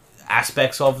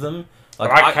aspects of them.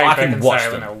 Like I Kate can watch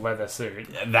Beckinsale them. in a leather suit.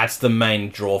 That's the main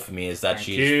draw for me. Is that Thank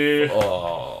she's you.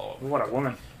 oh What a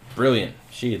woman. brilliant.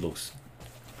 She looks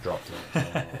dropped.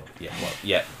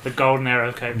 Yeah. The golden era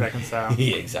of Kate Beckinsale.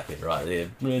 Yeah, exactly right. Yeah,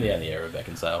 really only era of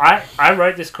Beckinsale. I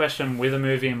wrote this question with a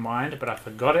movie in mind, but I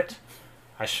forgot it.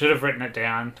 I should have written it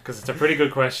down because it's a pretty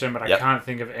good question, but I can't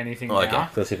think of anything now. Okay,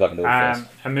 let's see if I can do it first.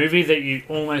 A movie that you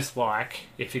almost like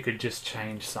if you could just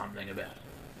change something about it.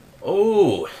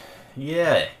 Oh,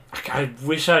 yeah. I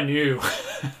wish I knew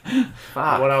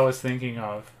what I was thinking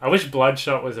of. I wish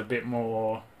Bloodshot was a bit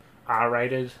more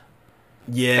R-rated.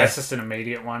 Yeah. That's just an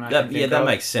immediate one. That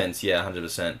makes sense. Yeah,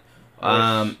 100%.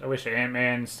 I wish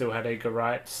Ant-Man still had Edgar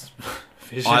Wright's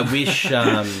vision. I wish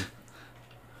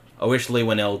Lee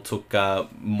Winnell took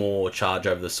more charge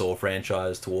over the Saw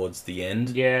franchise towards the end.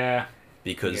 Yeah.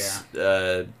 Because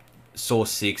Saw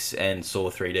 6 and Saw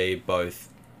 3D both...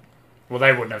 Well,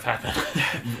 they wouldn't have happened.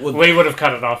 We would have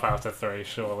cut it off after 3,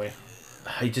 surely.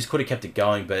 He just could have kept it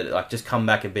going, but like just come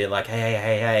back and be like,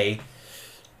 hey.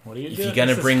 What are you if doing? you're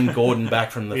going to bring Gordon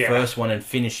back from the Yeah. first one and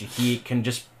finish it here, can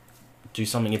just do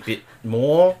something a bit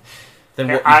more than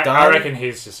what I you've done. I reckon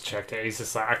he's just checked it. He's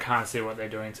just like, I can't see what they're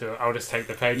doing to it. I'll just take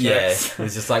the paychecks. Yeah,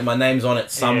 it's just like my name's on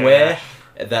it somewhere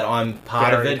that I'm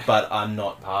part of it, but I'm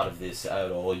not part of this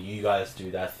at all. You guys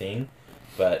do that thing.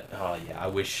 But,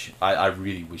 I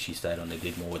really wish he stayed on and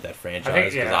did more with that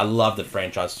franchise. Because I love the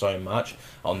franchise so much.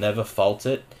 I'll never fault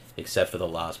it, except for the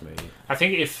last movie. I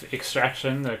think if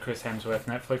Extraction, the Chris Hemsworth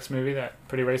Netflix movie, that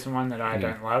pretty recent one that I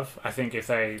don't love, I think if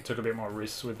they took a bit more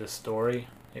risks with the story,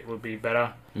 it would be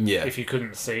better. Yeah. If you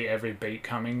couldn't see every beat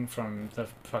coming from the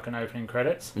fucking opening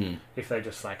credits. If they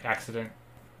just, like,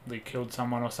 accidentally killed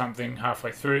someone or something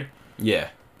halfway through. Yeah.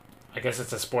 I guess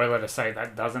it's a spoiler to say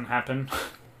that doesn't happen.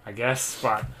 I guess,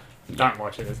 but don't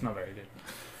watch it. It's not very good.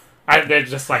 They're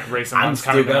just like recent ones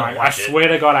coming to mind. I swear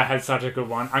to God, I had such a good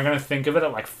one. I'm gonna think of it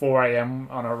at like 4 a.m.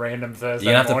 on a random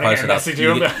Thursday morning and message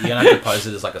you. You're gonna have to post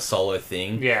it as like a solo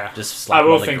thing. Yeah, just slap it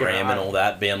on the gram and all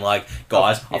that, being like,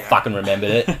 guys, I fucking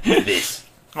remembered it. This.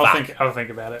 I'll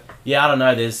think about it. Yeah, I don't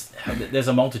know. There's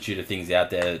a multitude of things out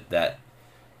there that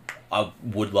I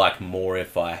would like more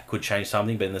if I could change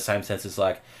something, but in the same sense, it's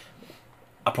like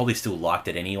I probably still liked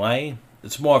it anyway.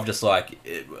 It's more of just like,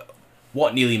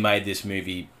 what nearly made this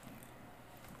movie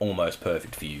almost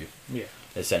perfect for you? Yeah.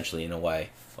 Essentially, in a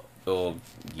way. Or,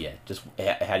 just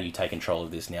how do you take control of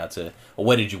this now or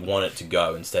where did you want it to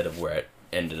go instead of where it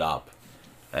ended up?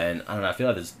 And, I don't know, I feel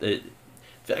like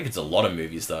it's a lot of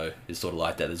movies, though, is sort of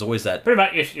like that. There's always that... Pretty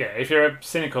much, if you're a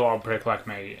cynical old prick like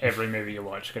me, every movie you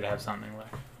watch could have something like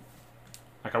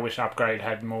I wish Upgrade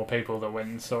had more people that went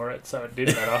and saw it, so it did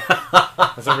better.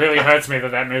 Because it really hurts me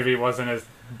that movie wasn't as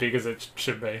big as it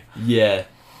should be. Yeah.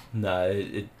 No,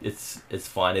 it's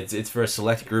fine. It's for a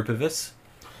select group of us,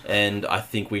 and I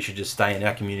think we should just stay in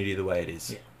our community the way it is.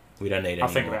 Yeah. We don't need it I'll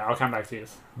think about it. I'll come back to you.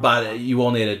 But you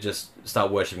all need to just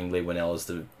start worshipping Lee Winnell as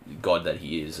the god that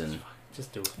he is, and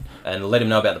just do it. And let him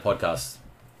know about the podcast.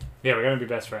 Yeah, we're going to be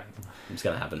best friends. It's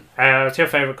going to happen. What's your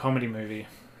favourite comedy movie?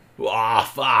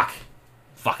 Fuck.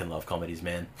 Fucking love comedies,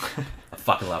 man. I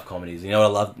fucking love comedies. You know what I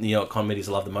love? You know what comedies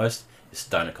I love the most? Is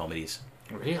stoner comedies.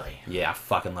 Really? Yeah, I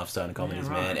fucking love stoner comedies,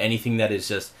 man. Anything that is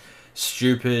just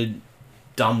stupid,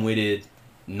 dumb-witted,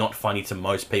 not funny to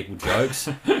most people jokes,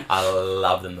 I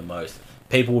love them the most.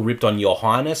 People ripped on Your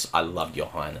Highness, I loved Your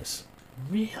Highness.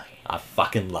 Really? I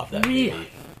fucking love that movie.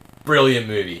 Brilliant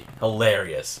movie.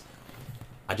 Hilarious.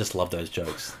 I just love those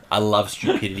jokes. I love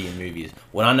stupidity in movies.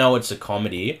 When I know it's a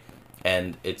comedy...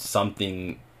 and it's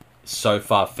something so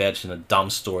far-fetched and a dumb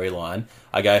storyline,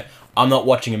 I go, I'm not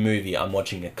watching a movie, I'm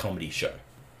watching a comedy show.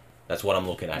 That's what I'm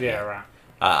looking at. Yeah, right.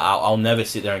 I'll never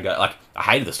sit there and go, like, I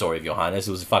hated the story of Your Highness,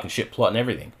 it was a fucking shit plot and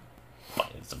everything.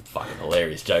 But there's some fucking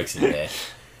hilarious jokes in there.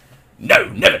 No,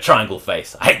 never triangle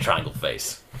face. I hate triangle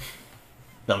face.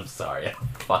 I'm sorry, I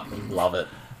fucking love it.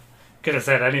 Could have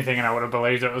said anything and I would have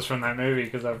believed it was from that movie,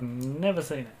 because I've never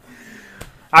seen it.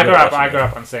 I grew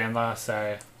up on Sandler,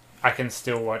 so... I can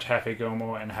still watch Happy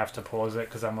Gilmore and have to pause it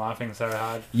because I'm laughing so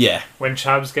hard. Yeah. When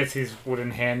Chubbs gets his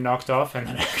wooden hand knocked off and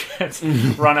then it gets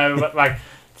run over, like,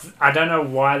 I don't know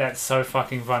why that's so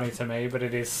fucking funny to me, but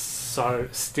it is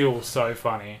still so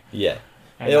funny. Yeah.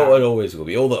 And, it always will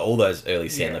be. All those early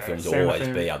Sandler films will always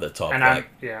be at the top. And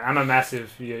I'm a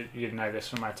massive, you'd know this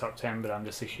from my top 10, but I'm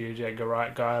just a huge Edgar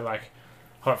Wright guy. Like,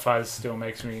 Hot Fuzz still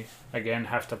makes me, again,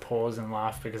 have to pause and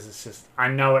laugh because it's just... I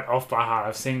know it off by heart.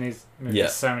 I've seen these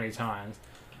movies so many times.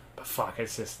 But fuck,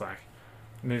 it's just like...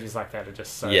 Movies like that are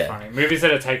just so funny. Movies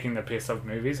that are taking the piss of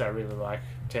movies, I really like,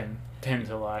 tend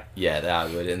to like. Yeah, they are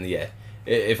good. And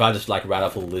if I just like write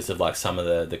off a list of like some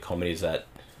of the comedies that,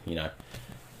 you know,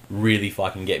 really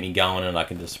fucking get me going and I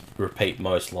can just repeat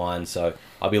most lines. So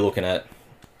I'll be looking at...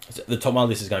 The top of my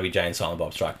list is going to be Jay and Silent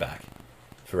Bob Strike Back.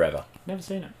 Forever. Never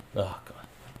seen it. Oh, God.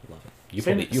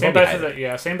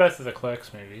 I've seen both of the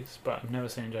Clerks movies, but I've never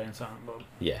seen Jay and Silent Bob.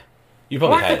 Yeah, you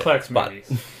probably hate the Clerks movies.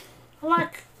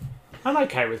 I'm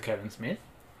okay with Kevin Smith.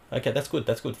 Okay, that's good.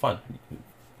 That's good fun.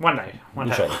 One day,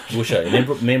 we'll show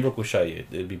you. Me and Brooke will show you.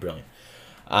 It'll be brilliant.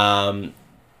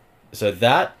 So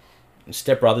that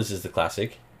Step Brothers is the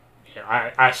classic.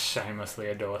 Yeah, I shamelessly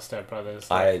adore Step Brothers.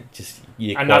 I just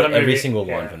another quote every movie, single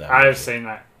line from that. I've movie. seen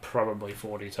that probably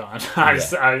 40 times.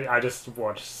 Yeah. I just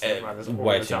watch Step Brothers all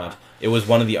Way the too time. much. It was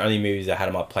one of the only movies I had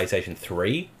on my PlayStation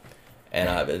 3, and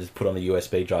I just put on the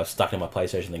USB drive, stuck it in my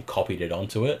PlayStation, then copied it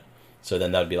onto it. So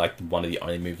then that'd be like one of the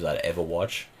only movies I'd ever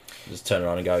watch. Just turn it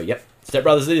on and go, yep, Step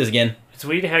Brothers it is again. It's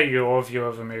weird how your view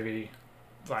of a movie,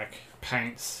 like,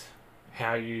 paints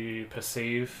how you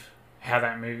perceive how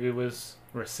that movie was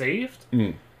received.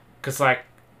 Because, like,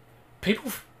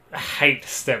 people hate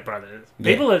Step Brothers.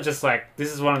 People are just like,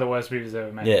 this is one of the worst movies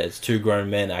ever made. Yeah, it's two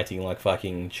grown men acting like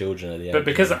fucking children at the end. But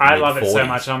because I love it so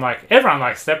much, I'm like, everyone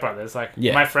likes Step Brothers. Like,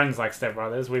 my friends like Step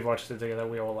Brothers. We've watched it together.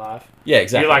 We all laugh. Yeah,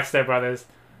 exactly. You like Step Brothers.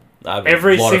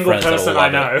 Every single person I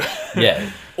know. Yeah,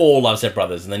 all love Step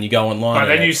Brothers. And then you go online. But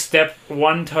then you step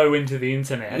one toe into the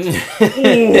internet.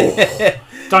 Ooh.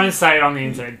 Don't say it on the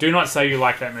internet. Do not say you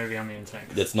like that movie on the internet.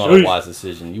 That's not a wise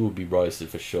decision. You will be roasted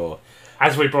for sure.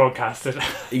 As we broadcast it.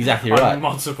 Exactly on right.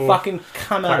 multiple fucking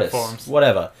come at us.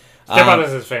 Whatever. Step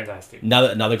Brothers is fantastic.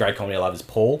 Another great comedy I love is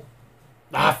Paul.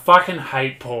 I fucking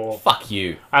hate Paul. Fuck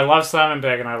you. I love Simon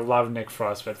Pegg and I love Nick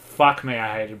Frost, but fuck me,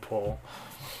 I hated Paul.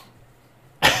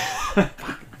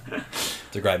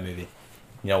 It's a great movie.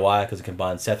 You know why? Because it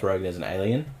combines Seth Rogen as an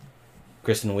alien,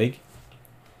 Kristen Wiig,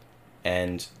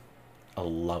 and a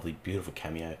lovely, beautiful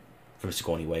cameo from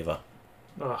Sigourney Weaver.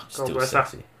 Oh, God Still bless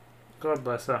sexy. her. God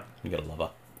bless her. You gotta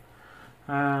love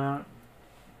her.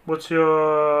 What's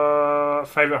your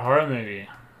favourite horror movie?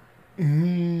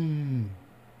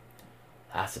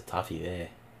 That's a toughie there.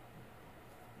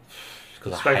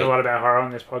 We spoke a lot about horror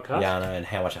on this podcast. Yeah, I know, and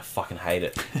how much I fucking hate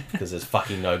it. Because there's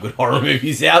fucking no good horror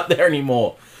movies out there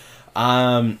anymore.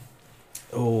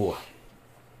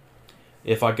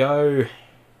 If I go...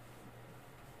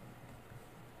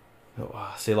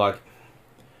 see, like...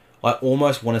 I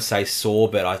almost want to say Saw,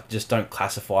 but I just don't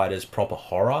classify it as proper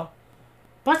horror.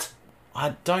 What?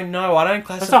 I don't know. I don't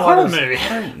classify it as... That's a horror movie.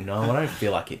 I don't know. I don't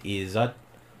feel like it is. I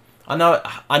know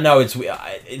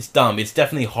it's dumb. It's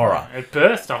definitely horror. It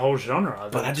birthed a whole genre.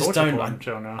 But I just don't...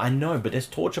 genre. I know, but it's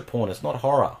torture porn. It's not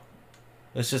horror.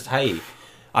 It's just, hey...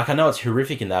 Like, I know it's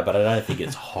horrific in that, but I don't think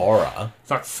it's horror. It's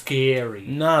not scary.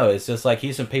 No, it's just like,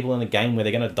 here's some people in a game where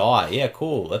they're going to die. Yeah,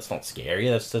 cool. That's not scary.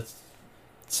 That's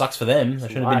sucks for them. They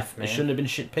shouldn't have been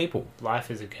shit people. Life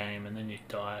is a game, and then you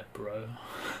die, bro.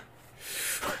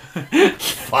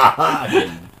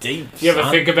 Fucking deep, You ever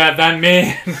think about that,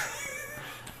 man?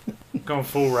 Going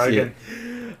full Rogan.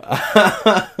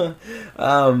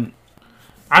 I'm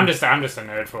just a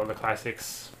nerd for all the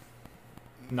classics.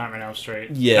 Nightmare on Elm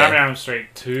Street. Yeah. Nightmare on Elm Street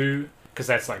 2, because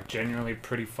that's like genuinely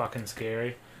pretty fucking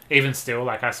scary. Even still,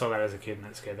 like I saw that as a kid and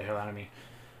it scared the hell out of me.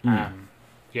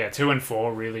 2 and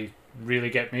 4 really, really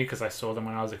get me because I saw them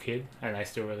when I was a kid and they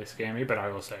still really scare me, but I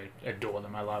also adore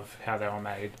them. I love how they were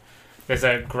made. There's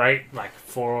a great like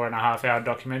 4.5 hour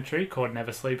documentary called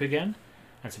Never Sleep Again.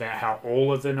 It's about how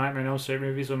all of the Nightmare on Elm Street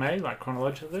movies were made, like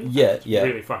chronologically. Yeah, it's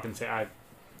really fucking sick.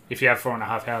 If you have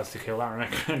 4.5 hours to kill, I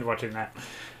recommend watching that.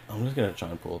 I'm just going to try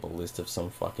and pull up a list of some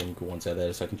fucking good ones out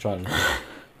there so I can try and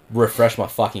refresh my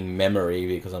fucking memory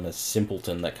because I'm a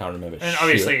simpleton that can't remember shit. And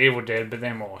obviously Evil Dead, but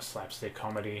they're more slapstick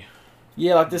comedy.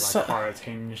 Yeah, like there's like horror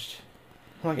tinged.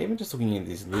 Like even just looking at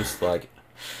this list, like,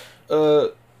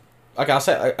 okay, I'll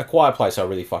say A Quiet Place. I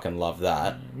really fucking love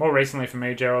that. More recently for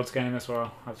me, Gerald's Game as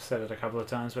well. I've said it a couple of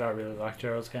times, but I really like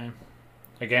Gerald's Game.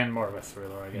 Again, more of a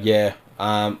thriller, I guess. Yeah,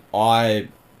 I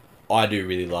do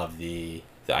really love the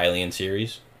Alien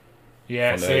series.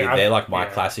 Yeah, they're like my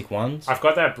classic ones. I've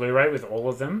got that Blu-ray with all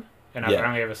of them, and I've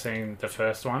only ever seen the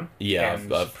first one. Yeah,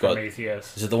 and I've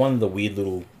Prometheus. Is it the one with the weird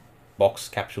little box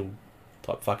capsule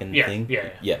type fucking thing? Yeah.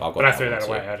 I've got. But I threw that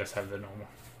away. I just have the normal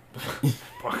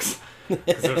box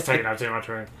because it was taking up too much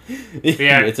room. But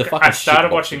yeah, it's a fucking I started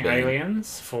shit box watching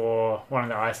Aliens for one of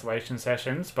the isolation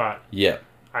sessions, but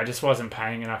I just wasn't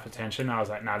paying enough attention. I was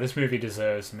like, nah, this movie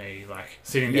deserves me, like,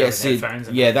 sitting down with headphones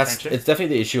and attention. It's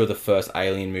definitely the issue of the first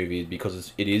Alien movie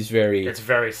because it is very... It's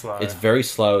very slow. It's very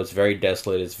slow, it's very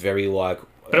desolate, it's very, like...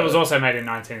 But it was also made in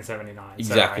 1979.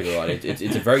 Exactly so, like, right.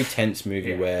 It's a very tense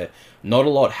movie where not a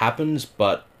lot happens,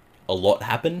 but a lot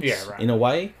happens in a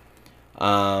way.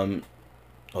 Oh,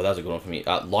 that was a good one for me.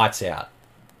 Lights Out.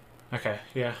 Okay,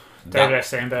 yeah. David S.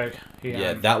 Sandberg.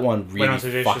 That one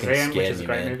really fucking scared which is me, a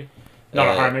great man. movie. Not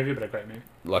a horror movie, but a great movie.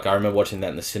 Like, I remember watching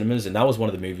that in the cinemas, and that was one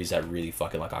of the movies that really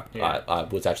fucking, like, I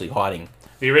was actually hiding.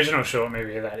 The original short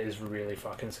movie of that is really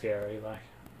fucking scary, like.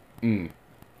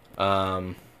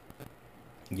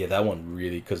 Yeah, that one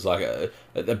really, because, like,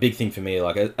 a big thing for me,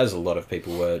 like, as a lot of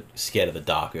people were scared of the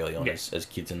dark early on as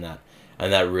kids and that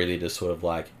really just sort of,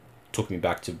 like, took me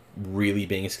back to really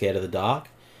being scared of the dark,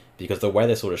 because the way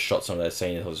they sort of shot some of those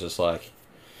scenes, I was just like,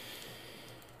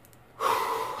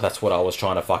 that's what I was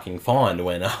trying to fucking find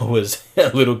when I was a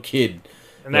little kid.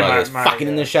 And then like, fucking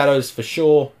in the shadows for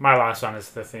sure. My last one is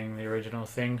The Thing, the original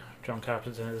Thing. John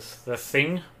Carpenter's The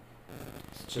Thing.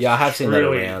 Yeah, I have seen that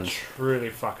around. Truly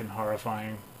fucking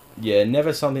horrifying. Yeah,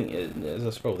 never something. As I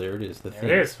scroll, there it is. The Thing.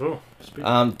 It is. Ooh,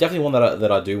 definitely one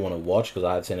that I do want to watch, because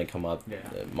I have seen it come up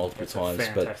multiple times.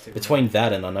 But between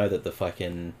that and I know that the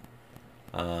fucking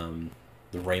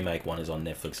the remake one is on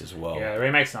Netflix as well. Yeah, the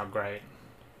remake's not great.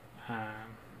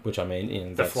 Which I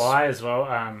mean, The Fly as well.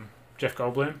 Jeff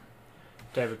Goldblum,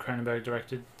 David Cronenberg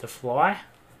directed The Fly.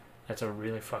 That's a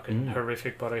really fucking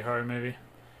horrific body horror movie.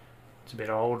 It's a bit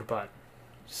old, but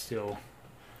still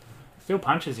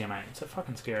punches you, mate. It's a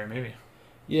fucking scary movie.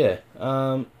 Yeah.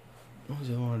 What was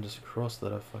the other one just across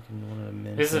that I fucking wanted to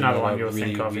mention? This is another one you'll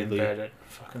think of in bed at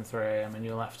fucking 3 a.m. and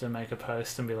you'll have to make a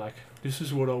post and be like, this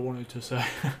is what I wanted to say.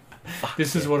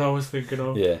 This is what I was thinking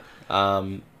of. Yeah.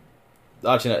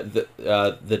 Actually,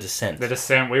 no, The Descent. The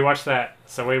Descent. We watched that.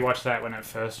 So we watched that when it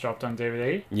first dropped on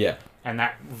DVD. Yeah. And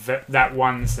that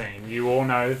one scene, you all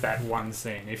know that one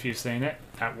scene. If you've seen it,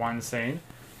 that one scene,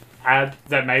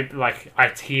 that made, like, I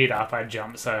teared up. I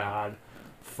jumped so hard.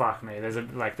 Fuck me. There's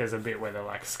a bit where they're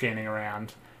like scanning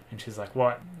around, and she's like,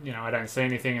 "What? You know, I don't see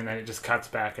anything." And then it just cuts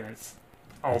back, and it's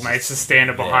old mate's just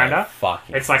standing behind her.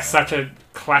 It's like such a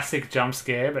classic jump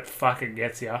scare, but fucking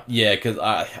gets you. Yeah, because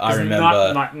I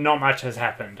remember not much has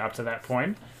happened up to that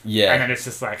point. Yeah, and then it's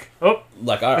just like, oh,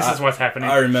 like this is what's happening.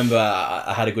 I remember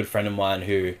I had a good friend of mine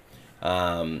who,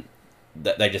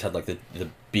 they just had like the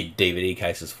big DVD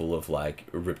cases full of like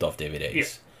ripped off DVDs. Yeah.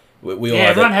 We all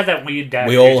everyone had that weird dad.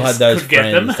 We all had those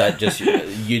friends that just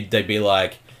they'd be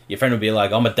like, your friend would be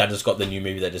like, "Oh, my dad just got the new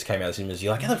movie that just came out of the cinemas."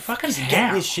 You're like, "How the fuck did you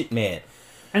get this shit, man?"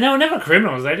 And they were never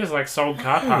criminals. They just like sold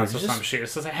car parts or some shit.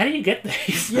 So like, how do you get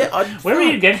these? Yeah, where are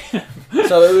you getting them?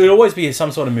 So it would always be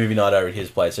some sort of movie night over at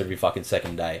his place every fucking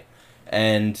second day,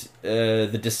 and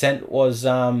The Descent was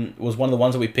one of the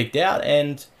ones that we picked out,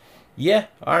 and yeah,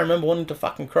 I remember wanting to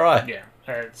fucking cry. Yeah,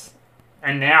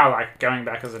 and now, like, going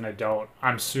back as an adult,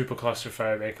 I'm super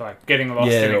claustrophobic. Like, getting lost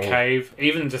in a cave,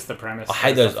 even just the premise. I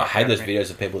hate those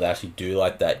videos of people that actually do,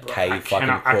 like, that cave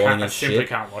crawling and shit. I simply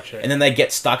can't watch it. And then they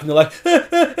get stuck, and they're like,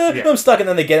 I'm stuck, and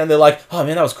then they get in, and they're like, oh,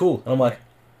 man, that was cool. And I'm like,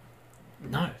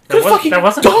 no. That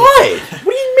wasn't died!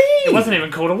 What do you mean? It wasn't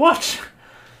even cool to watch.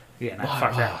 Yeah, no,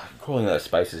 fuck that. Crawling in those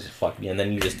spaces is fucking... And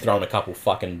then you just throw in a couple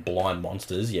fucking blind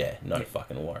monsters. Yeah, no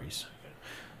fucking worries.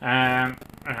 Okay,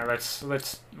 let's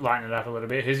lighten it up a little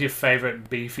bit. Who's your favourite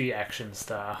beefy action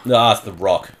star? No, it's The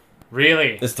Rock.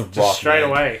 Really? It's The Rock, just straight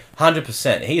away.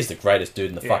 100%. He is the greatest dude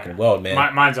in the fucking world, man.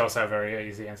 Mine's also a very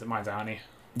easy answer. Mine's Arnie.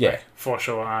 Yeah. Like, for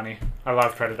sure, Arnie. I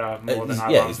love Predator more than I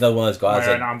love... Yeah, he's another one of those guys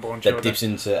that dips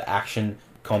into action,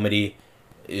 comedy,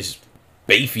 is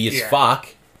beefy as fuck.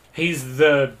 He's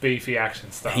the beefy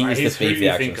action star. He's the beefy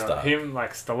action star. Him,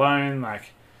 like Stallone,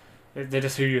 like... They're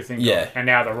just who you think of. And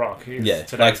now The Rock. Yeah,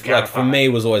 like for me,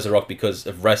 it was always The Rock because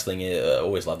of wrestling. I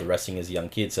always loved the wrestling as a young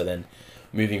kid. So then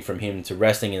moving from him to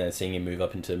wrestling and then seeing him move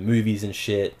up into movies and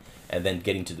shit, and then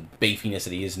getting to the beefiness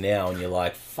that he is now, and you're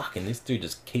like, fucking, this dude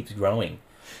just keeps growing.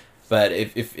 But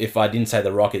if I didn't say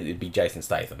The Rock, it'd be Jason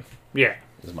Statham. Yeah.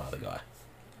 He's my other guy.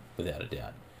 Without a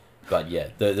doubt. But yeah,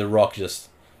 The Rock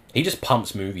he just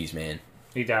pumps movies, man.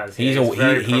 He does. He is a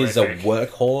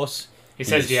workhorse. He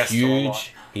says yes huge. To a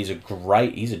lot. He's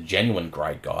a genuine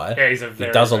great guy. Yeah,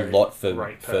 he does a lot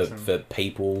for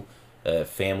people,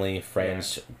 family,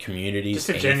 friends, communities. Just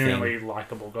a genuinely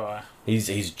likable guy.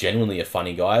 He's genuinely a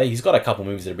funny guy. He's got a couple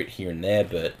movies that are a bit here and there,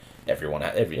 but every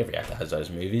actor has those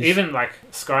movies. Even like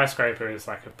Skyscraper is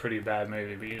like a pretty bad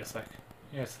movie, but you're just like,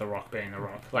 yeah, it's The Rock being The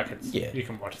Rock. Like you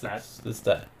can watch that. It's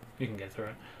that. You can get through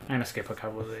it. I'm going to skip a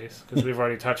couple of these because we've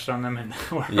already touched on them and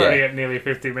we're already at nearly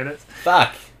 50 minutes.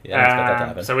 Fuck! Yeah, I expect that to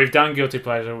happen. So we've done Guilty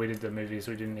Pleasure. We did the movies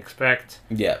we didn't expect.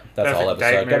 Yeah, that's the whole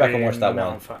episode. Go back and watch that one. No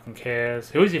one fucking cares.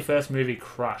 Who was your first movie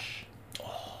crush?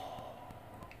 Oh.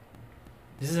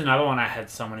 This is another one I had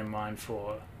someone in mind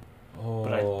for,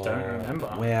 but I don't remember.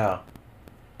 Wow.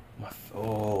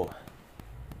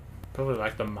 Probably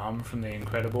like the mum from The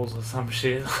Incredibles or some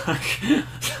shit. Like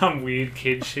some weird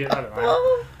kid shit. I don't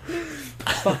know.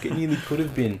 Fuck, it nearly could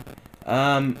have been.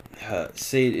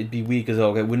 See, it'd be weird because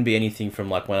it wouldn't be anything from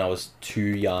like when I was too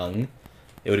young.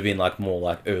 It would have been like more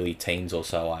like early teens or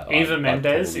so. Eva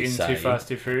Mendes in Too Fast,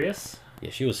 Too Furious. Yeah,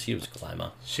 she was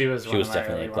glamour. She was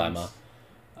definitely glamour.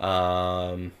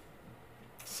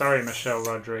 Sorry, Michelle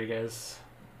Rodriguez.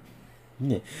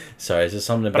 Yeah. Sorry, is there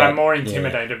something about... But I'm more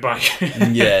intimidated by you.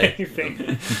 Yeah.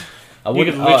 I You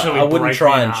could wouldn't. literally I wouldn't break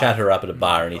try me and up. chat her up at a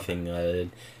bar or anything.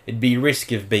 It'd be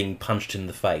risk of being punched in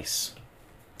the face.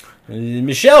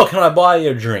 Michelle, can I buy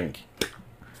you a drink?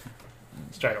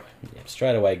 Straight away. Yeah,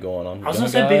 straight away going on. I was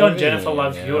going to say big on Jennifer in,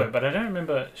 Love yeah. Hewitt, but I don't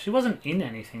remember. She wasn't in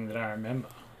anything that I remember.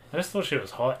 I just thought she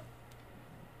was hot.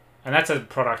 And that's a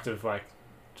product of, like,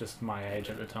 just my age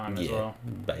at the time as well.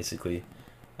 Basically.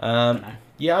 Dunno.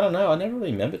 Yeah, I don't know. I never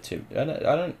really remember too. I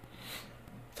don't.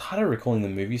 It's harder recalling the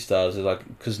movie stars, like,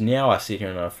 because now I sit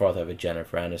here and I froth over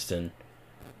Jennifer Aniston.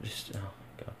 Just, oh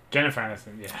god, Jennifer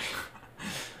Aniston, yeah.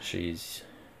 she's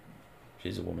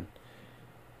a woman.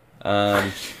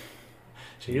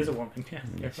 She is a woman,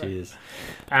 yeah. She is.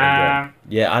 Um,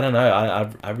 Yeah, I don't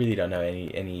know. I really don't know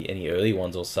any early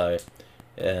ones or so.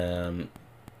 Who's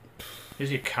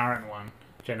your current one?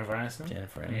 Jennifer Aniston?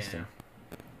 Jennifer Aniston.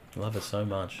 Love her so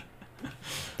much.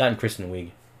 That and Kristen Wiig.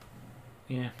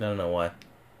 Yeah. I don't know why.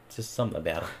 It's just something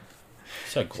about her.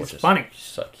 She's so gorgeous. She's funny. She's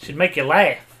so cute. She'd make you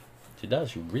laugh. She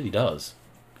does. She really does.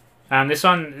 This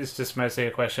one is just mostly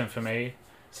a question for me,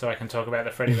 so I can talk about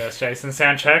the Freddy vs. Jason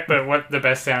soundtrack, but what the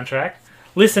best soundtrack?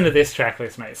 Listen to this track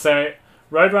list, mate. So,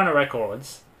 Roadrunner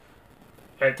Records,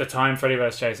 at the time Freddy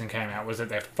vs. Jason came out, was at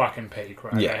their fucking peak,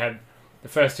 right? Yeah. They had the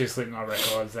first two Slipknot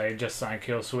records, they just signed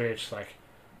Kill Switch, like,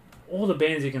 all the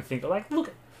bands you can think of. Like,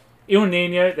 look, Il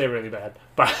Nino, they're really bad,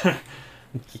 but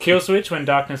Kill Switch, When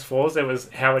Darkness Falls, there was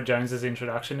Howard Jones's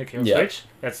introduction to Kill Switch.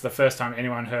 That's the first time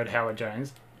anyone heard Howard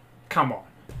Jones. Come on.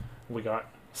 We got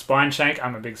Spine Shank,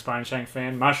 I'm a big Spine Shank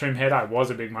fan. Mushroom Head, I was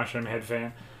a big Mushroom Head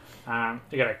fan.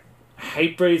 You got a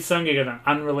Hatebreed song, you got an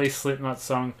unreleased Slipknot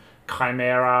song,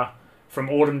 Chimera, From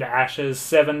Autumn to Ashes,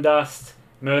 Seven Dust,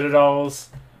 Murder Dolls,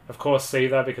 of course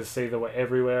Seether, because Seether were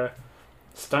everywhere,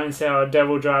 Stone Sour,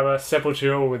 Devil Driver,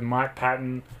 Sepultura with Mike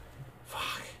Patton,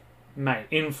 fuck, mate,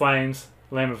 In Flames,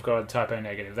 Lamb of God, Typo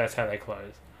Negative, that's how they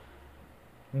close.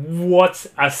 What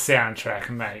a soundtrack,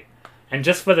 mate. And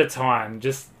just for the time,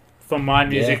 just for my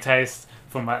music taste,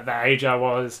 for the age I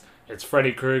was, it's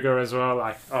Freddy Krueger as well,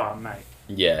 like, oh mate.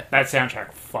 Yeah. That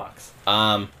soundtrack fucks.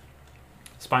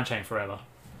 Spine Shank forever.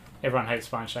 Everyone hates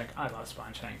Spine Shank. I love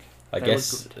Spine Shank. I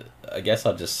guess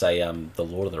I'd just say the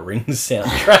Lord of the Rings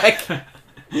soundtrack.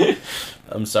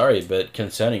 I'm sorry, but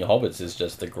concerning hobbits is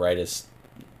just the greatest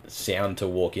sound to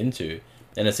walk into,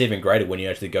 and it's even greater when you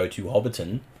actually go to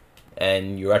Hobbiton,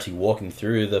 and you're actually walking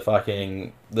through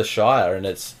the Shire, and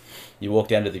it's you walk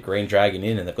down to the Green Dragon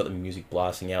Inn, and they've got the music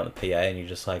blasting out in the PA, and you're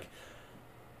just like,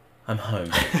 I'm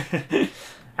home.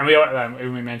 And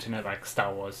we mentioned it, like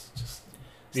Star Wars, just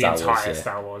the entire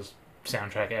Star Wars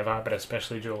soundtrack ever, but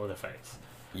especially Duel of the Fates.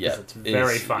 Yeah, it's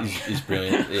very funny. It's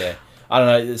brilliant. Yeah, I don't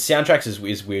know. The soundtracks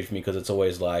is weird for me because it's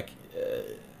always like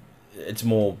it's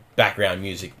more background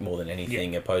music more than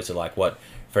anything, opposed to like what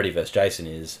Freddy vs. Jason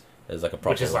is. There's like a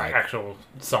proper, which is like actual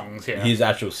songs. Yeah, his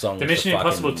actual songs. The Mission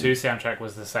Impossible 2 soundtrack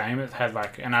was the same. It had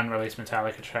like an unreleased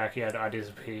Metallica track. You had Ideas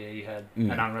of PE. You had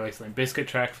an unreleased Limp Bizkit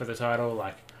track for the title.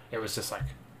 Like it was just like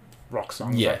rock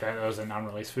songs like that. There was an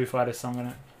unreleased Foo Fighters song in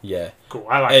it. Yeah, cool.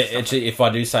 I like. Actually, if I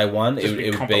do say one,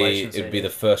 it would be the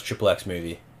first Triple X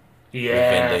movie.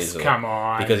 Yes, come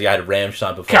on. Because you had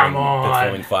Rammstein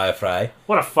performing Firefly.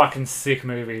 What a fucking sick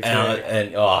movie too.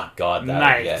 And oh god,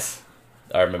 mate. Yes.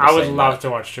 I remember. I would love to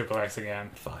watch Triple X again.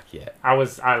 Fuck yeah. I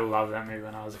loved that movie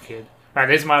when I was a kid. Right,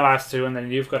 these are my last two, and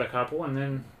then you've got a couple, and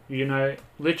then you know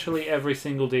literally every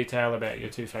single detail about your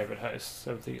two favourite hosts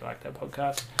of the Like That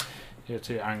podcast. Your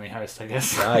two only hosts, I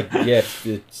guess. Yeah,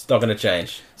 it's not going to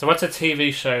change. So what's a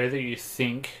TV show that you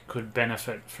think could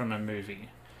benefit from a movie?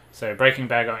 So Breaking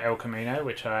Bad or El Camino,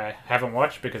 which I haven't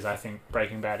watched because I think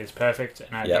Breaking Bad is perfect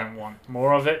and I don't want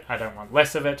more of it. I don't want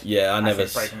less of it. Yeah, I never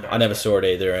saw it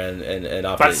either, and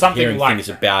after hearing things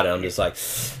about it, I'm just like,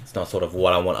 it's not sort of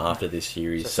what I want after this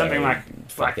series. So something like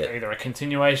either a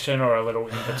continuation or a little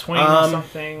in between or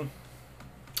something.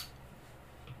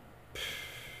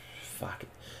 Fuck it.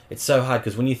 It's so hard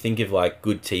because when you think of like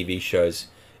good TV shows,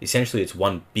 essentially it's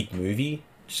one big movie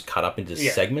just cut up into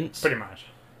segments. Pretty much.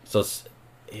 So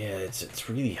it's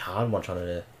really hard one trying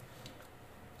to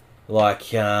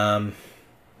like I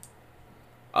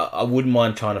wouldn't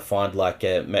mind trying to find like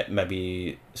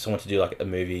maybe someone to do like a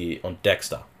movie on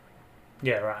Dexter.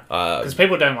 Yeah, right. Because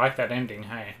people don't like that ending.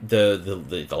 Hey, the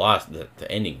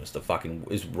ending was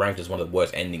is ranked as one of the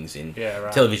worst endings in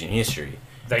television history.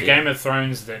 Game of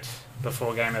Thrones that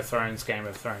before Game of Thrones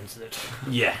that.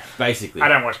 Yeah, basically. I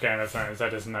don't watch Game of Thrones. I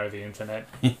just know the internet.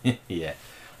 Yeah.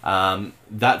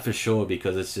 That for sure,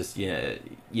 because it's just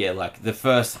like the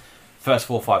first 4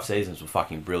 or 5 seasons were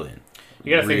fucking brilliant.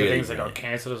 You gotta think of things that got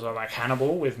cancelled as well, like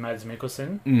Hannibal with Mads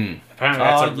Mikkelsen. Apparently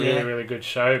that's a really good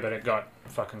show, but it got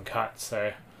fucking cut.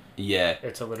 So Yeah.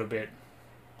 It's a little bit.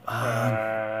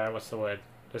 What's the word?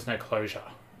 There's no closure.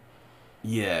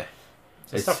 Yeah.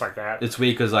 So stuff like that. It's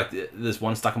weird because like there's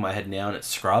one stuck in my head now, and it's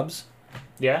Scrubs.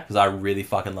 Yeah. Because I really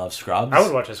fucking love Scrubs. I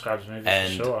would watch a Scrubs movie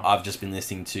and for sure. I've just been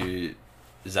listening to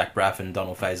Zach Braff and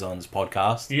Donald Faison's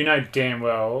podcast. You know damn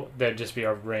well there'd just be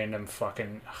a random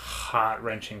fucking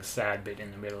heart-wrenching sad bit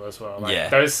in the middle as well. Like,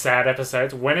 those sad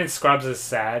episodes, when in Scrubs is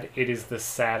sad, it is the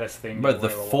saddest thing. But the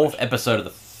fourth episode of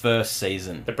the first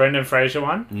season. The Brendan Fraser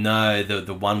one? No,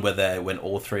 the one where when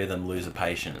all three of them lose a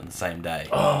patient on the same day.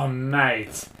 Oh,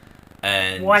 mate.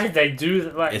 And why did they do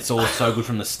that? Like, it's all so good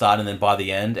from the start, and then by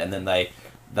the end, and then they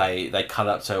cut it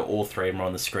up so all three of them are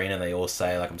on the screen, and they all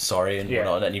say like I'm sorry and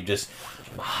whatnot, and you just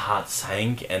my heart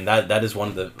sank, and that is one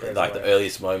of the the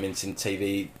earliest moments in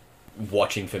TV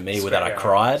watching for me where that I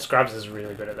cried. Scrubs is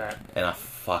really good at that, and I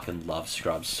fucking love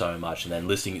Scrubs so much. And then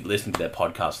listening to their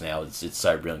podcast now, it's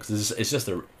so brilliant because it's just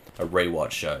a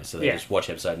rewatch show, so they just watch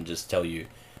the episode and just tell you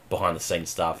behind the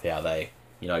scenes stuff, how they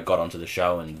got onto the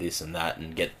show and this and that,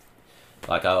 and get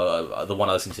like the one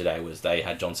I listened to today was they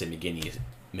had John C.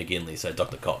 McGinley, so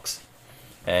Dr. Cox,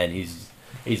 and he's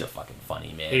a fucking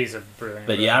funny man. He's a brilliant.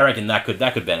 But I reckon that could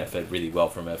benefit really well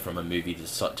from a movie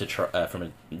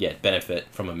benefit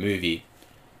from a movie,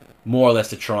 more or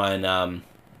less to try and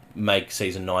make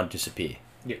season 9 disappear.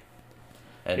 Yeah.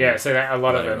 And so that, a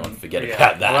lot of them forget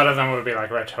about that. A lot of them would be like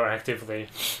retroactively.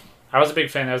 I was a big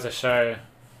fan. There was a show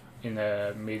in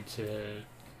the mid to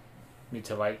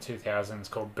late 2000s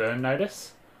called Burn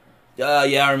Notice.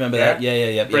 I remember that.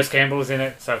 Yeah. Bruce Campbell was in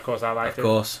it, so of course I liked it. Of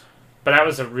course. But that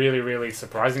was a really, really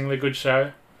surprisingly good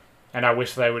show. And I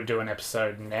wish they would do an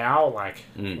episode now, like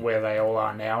where they all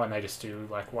are now, and they just do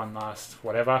like one last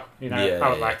whatever. I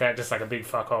would like that, just like a big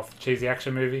fuck off cheesy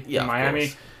action movie in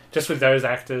Miami. Just with those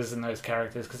actors and those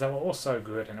characters, because they were all so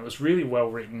good, and it was really well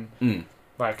written.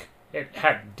 Like, it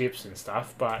had dips and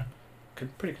stuff, but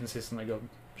pretty consistently good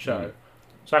show.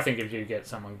 So I think if you get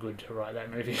someone good to write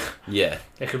that movie,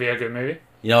 it could be a good movie.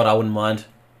 You know what I wouldn't mind?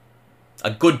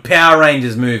 A good Power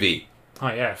Rangers movie. Oh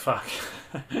yeah, fuck.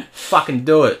 Fucking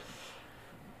do it.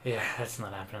 Yeah, that's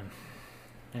not happening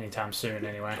anytime soon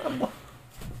anyway.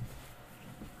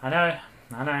 I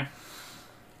know.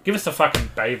 Give us a fucking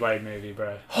Beyblade movie,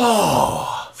 bro.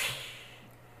 Oh.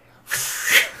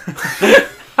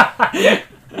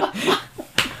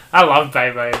 I love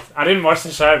Beyblades. I didn't watch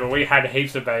the show, but we had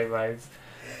heaps of Beyblades.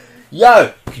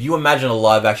 Yo! Could you imagine a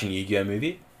live-action Yu-Gi-Oh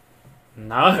movie?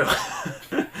 No.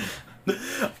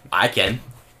 I can.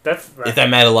 If they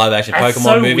made a live-action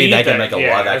Pokemon movie, they can make a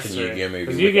live-action Yu-Gi-Oh movie.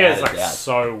 Because Yu-Gi-Oh is like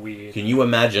so weird. Can you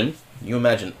imagine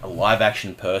a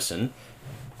live-action person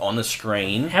on the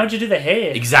screen? How would you do the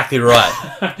hair? Exactly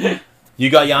right. You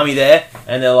got Yami there,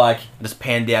 and they're like, just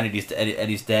pan down at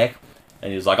his deck,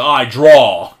 and he's like, I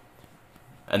draw.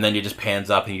 And then you just pans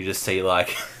up, and you just see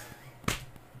like,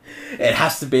 it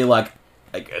has to be like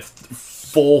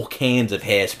 4 cans of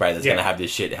hairspray that's gonna have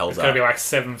this shit held up. It's gonna be like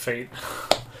 7 feet.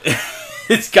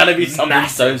 It's gonna be something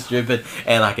so stupid,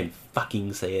 and I can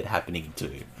fucking see it happening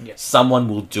too. Yep. Someone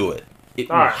will do it. It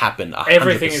will happen. 100%.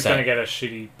 Everything is gonna get a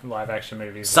shitty live action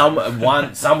movie.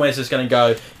 Somewhere's just gonna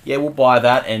go, yeah, we'll buy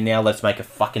that, and now let's make a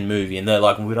fucking movie. And they're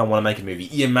like, we don't want to make a movie.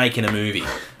 You're making a movie.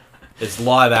 It's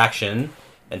live action,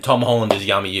 and Tom Holland is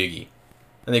Yami Yugi.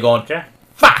 And they're going,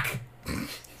 fuck!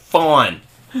 Fine.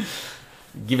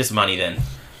 Give us money then.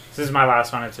 This is my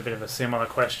last one. It's a bit of a similar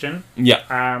question.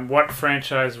 Yeah. What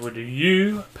franchise would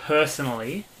you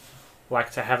personally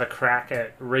like to have a crack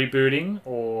at rebooting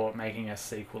or making a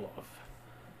sequel of?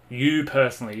 You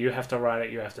personally. You have to write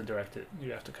it, you have to direct it,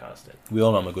 you have to cast it. We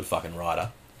all know I'm a good fucking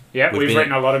writer. Yeah, we've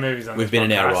written a lot of movies on this podcast. We've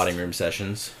been in our writing room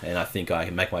sessions, and I think I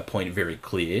can make my point very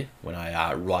clear when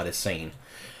I write a scene.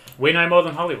 We know more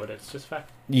than Hollywood, it's just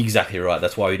fact. Exactly right.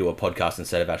 That's why we do a podcast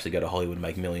instead of actually go to Hollywood and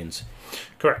make millions.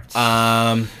 Correct.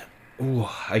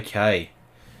 Okay.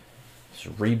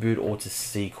 So reboot or to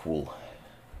sequel?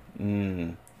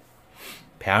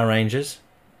 Power Rangers.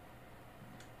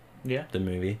 Yeah. The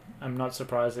movie. I'm not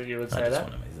surprised that you would say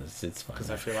that. It's fine.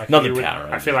 Because I feel like not the Power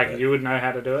Rangers. I feel like you would know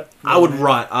how to do it. I would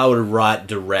write,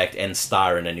 direct, and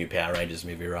star in a new Power Rangers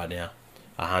movie right now.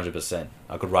 100%.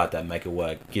 I could write that, make it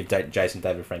work. Give Jason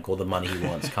David Frank all the money he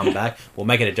wants. Come back. We'll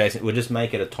make it a Jason. We'll just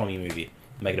make it a Tommy movie.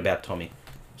 Make it about Tommy.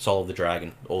 Soul of the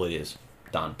Dragon. All it is.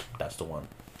 Done. That's the one.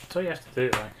 That's all you have to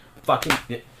do. Like.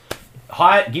 Fucking.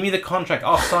 Give me the contract.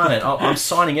 I'll sign it. I'm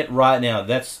signing it right now.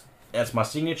 That's my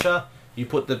signature. You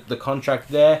put the contract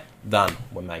there. Done.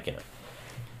 We're making it.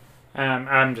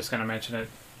 I'm just going to mention it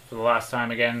for the last time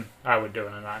again. I would do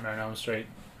it a Nightmare on Elm Street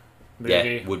movie. Yeah,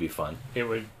 it would be fun. It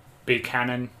would be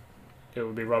canon. It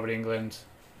would be Robert Englund.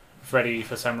 Freddy,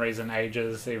 for some reason,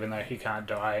 ages, even though he can't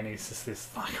die, and he's just this,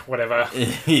 like, whatever,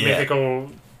 Yeah.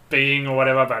 mythical being or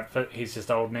whatever, but he's just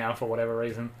old now for whatever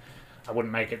reason. I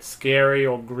wouldn't make it scary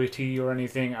or gritty or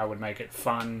anything. I would make it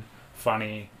fun,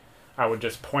 funny. I would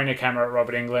just point a camera at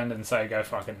Robert Englund and say, go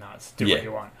fucking nuts. Do what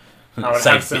you want. I would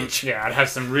have some, yeah, I'd have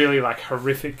some really, like,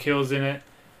 horrific kills in it.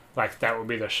 Like, that would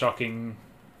be the shocking,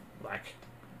 like...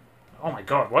 Oh my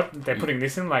god, what? They're putting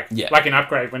this in? Like in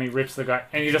Upgrade when he rips the guy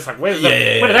and you're just like, where did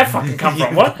that fucking come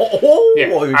from? What?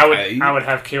 Yeah, okay. I would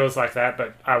have kills like that,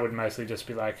 but I would mostly just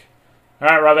be like,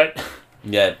 alright, Robert.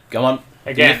 Yeah, go on.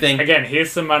 Again,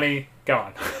 here's some money, go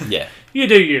on. Yeah. You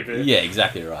do you, dude. Yeah,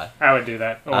 exactly right. I would do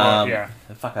that. Or, yeah.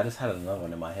 Fuck, I just had another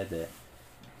one in my head there.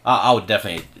 I would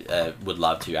definitely would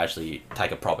love to actually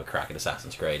take a proper crack at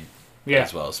Assassin's Creed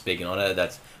as well. Speaking on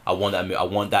it, I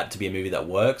want that to be a movie that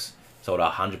works. So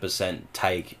I'd 100%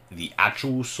 take the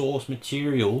actual source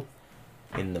material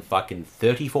in the fucking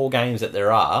 34 games that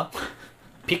there are,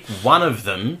 pick one of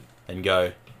them, and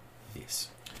go, this.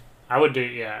 I would do,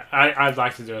 yeah. I'd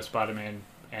like to do a Spider-Man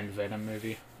and Venom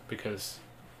movie, because,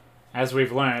 as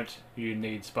we've learnt, you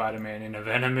need Spider-Man in a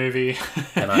Venom movie.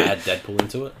 Can I add Deadpool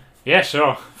into it? Yeah,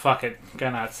 sure. Fuck it.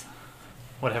 Go nuts.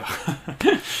 Whatever.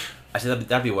 Actually,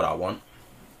 that'd be what I want.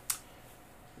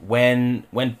 When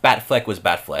Batfleck was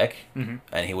Batfleck,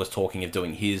 and he was talking of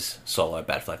doing his solo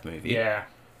Batfleck movie,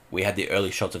 we had the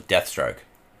early shots of Deathstroke.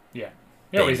 Yeah.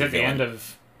 Yeah, he's at the end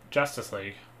of Justice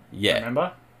League. Yeah.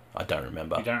 Remember? I don't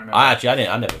remember. You don't remember?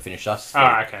 I never finished Justice League.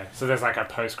 Oh, okay. So there's like a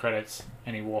post-credits,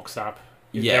 and he walks up.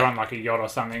 Yeah. They're on like a yacht or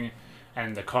something,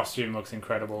 and the costume looks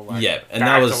incredible. Like, yeah, and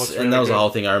that was the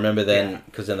whole thing. I remember then,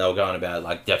 because then they were going about,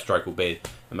 like, Deathstroke will be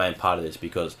the main part of this,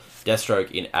 because Deathstroke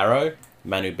in Arrow...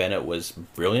 Manu Bennett was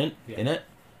brilliant in it.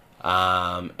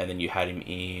 And then you had him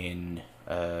in...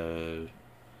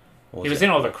 he was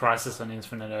in all the Crisis on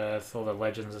Infinite Earth, all the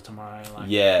Legends of Tomorrow. Like,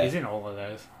 he's in all of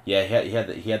those. Yeah, he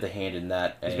had the hand in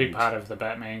that. He's a big part of the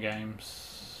Batman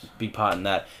games. Big part in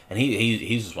that. And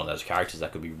he's just one of those characters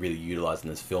that could be really utilised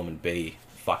in this film and be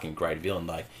fucking great villain.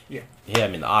 Like, yeah, I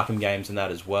mean, the Arkham games and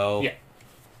that as well. Yeah.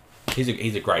 He's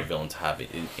a great villain to have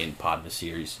in part of the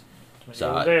series.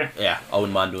 So, yeah, I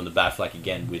wouldn't mind doing the Batfleck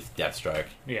again with Deathstroke.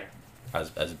 Yeah.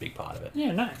 As a big part of it.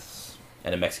 Yeah, nice.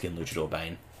 And a Mexican luchador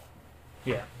Bane.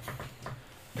 Yeah.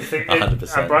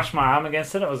 100%. I brushed my arm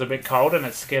against it. It was a bit cold and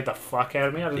it scared the fuck out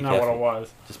of me. I didn't know what it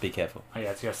was. Just be careful. Oh, yeah,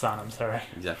 it's your son. I'm sorry.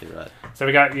 Exactly right. So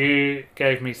you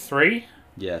gave me 3.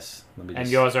 Yes. And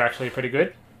yours are actually pretty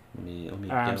good. Let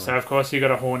me so, of course, you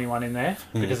got a horny one in there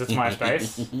because it's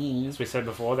Myspace. As we said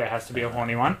before, there has to be a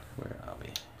horny one. Where are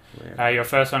we? Your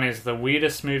first one is the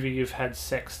weirdest movie you've had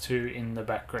sex to in the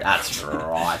background. That's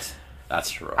right.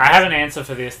 That's right. I have an answer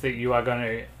for this that you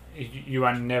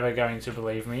are never going to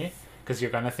believe me because you're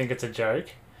going to think it's a joke.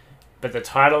 But the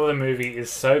title of the movie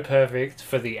is so perfect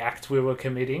for the act we were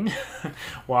committing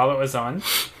while it was on.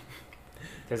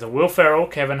 There's a Will Ferrell,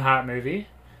 Kevin Hart movie.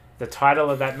 The title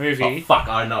of that movie... Oh, fuck,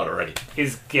 I know it already.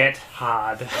 ...is Get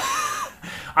Hard.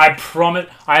 I promise...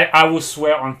 I will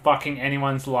swear on fucking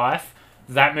anyone's life...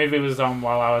 That movie was on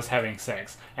while I was having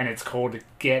sex, and it's called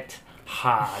Get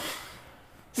Hard.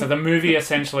 So the movie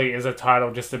essentially is a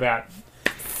title just about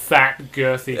fat,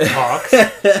 girthy cocks,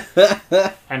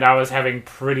 and I was having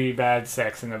pretty bad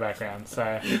sex in the background.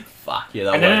 So fuck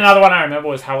yeah. And then another one I remember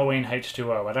was Halloween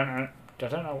H2O. I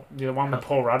don't know the one with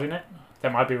Paul Rudd in it.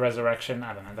 That might be Resurrection.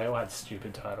 I don't know. They all had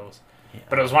stupid titles,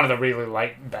 but it was one of the really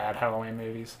late bad Halloween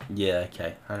movies. Yeah.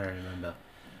 Okay. I don't remember.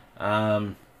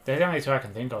 They're the only 2 I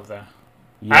can think of though.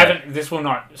 Yeah. This will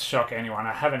not shock anyone.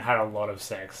 I haven't had a lot of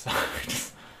sex.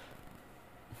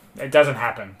 It doesn't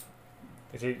happen.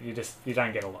 You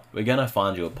don't get a lot. We're gonna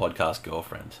find you a podcast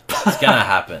girlfriend. It's gonna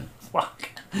happen. Fuck.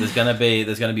 There's gonna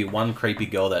be one creepy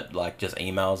girl that like just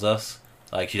emails us.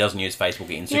 Like she doesn't use Facebook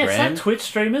or Instagram. Yeah, it's like Twitch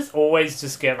streamers always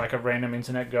just get like a random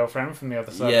internet girlfriend from the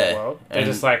other side of the world. They're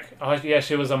just like, oh yeah,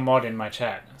 she was a mod in my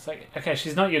chat. It's like, okay,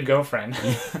 she's not your girlfriend.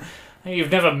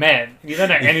 You've never met. You don't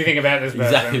know anything about this person.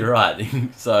 Exactly right.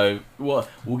 So we'll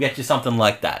get you something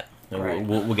like that.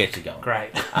 We'll get you going.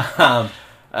 Great. That's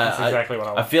exactly what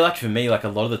I want. I feel like for me, like a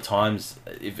lot of the times,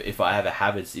 if I have a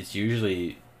habit, it's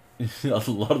usually a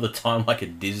lot of the time like a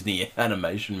Disney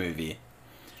animation movie.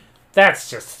 That's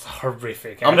just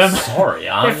horrific, Adam. I'm sorry.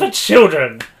 They're for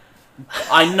children.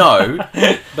 I know,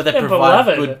 but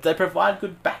they provide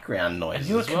good background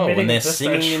noise as well when they're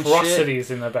singing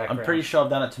atrocities and shit. In the background. I'm pretty sure I've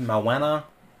done it to Moana.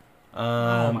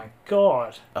 Oh my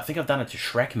god! I think I've done it to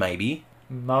Shrek, maybe.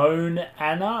 Moan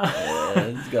Anna. Yeah,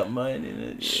 it's got moan in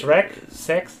it. Yeah. Shrek,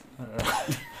 sex.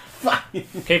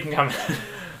 Keep them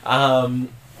coming.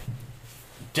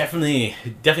 Definitely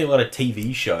a lot of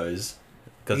TV shows.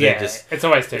 because it's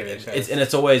always TV shows.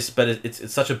 It's always, but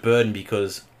it's such a burden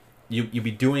because you'll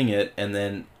be doing it and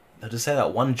then they'll just say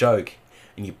that one joke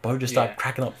and you both just start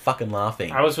cracking up fucking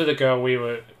laughing. I was with a girl.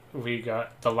 We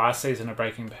got the last season of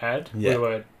Breaking Bad. Yeah. We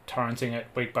were torrenting it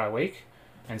week by week.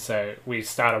 And so we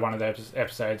started one of those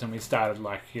episodes and we started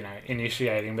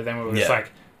initiating, but then we were just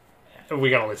like, we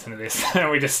gotta listen to this.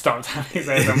 And we just stopped having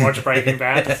sex and watched Breaking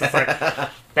Bad. It's just like,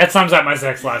 that sums up my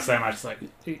sex life so much. It's like,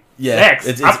 sex,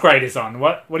 it's Upgrade is on.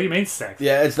 What do you mean sex?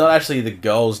 Yeah, it's not actually the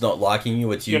girls not liking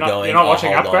you, it's you're not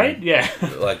watching Upgrade? On. Yeah.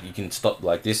 Like, you can stop,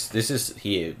 like, this is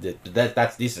here,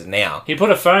 this is now. He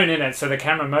put a phone in it so the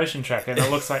camera motion track and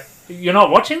it looks like, you're not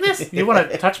watching this? You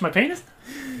want to touch my penis?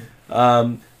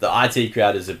 The IT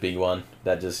crowd is a big one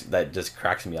that just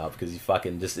cracks me up because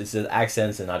it's the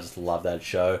accents and I just love that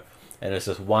show. And it's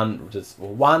just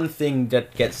one thing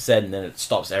that gets said and then it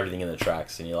stops everything in the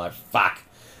tracks and you're like, fuck.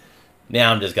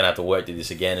 Now I'm just gonna have to work through this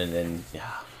again and then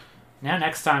Now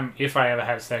next time, if I ever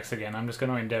have sex again, I'm just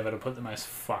going to endeavour to put the most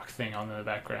fuck thing on in the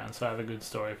background so I have a good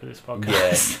story for this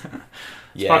podcast.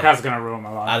 This podcast is going to ruin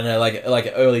my life. I don't know,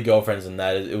 like early girlfriends and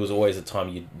that, it was always a time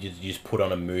you just put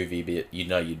on a movie, but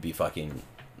you'd be fucking.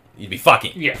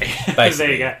 Yeah,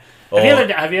 there you go.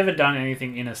 Have you ever done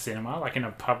anything in a cinema, like in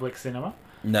a public cinema?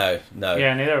 No.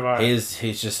 Yeah, neither have I. Here's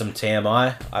just some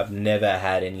TMI. I've never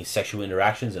had any sexual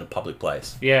interactions in a public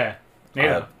place. Yeah,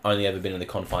 neither. I've only ever been in the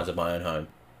confines of my own home.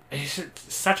 It's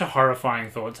such a horrifying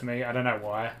thought to me. I don't know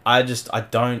why. I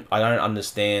don't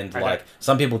understand. Like,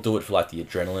 some people do it for like the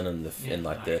adrenaline and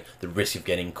the risk of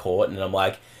getting caught, and I'm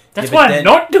like, that's why I'm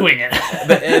not doing it.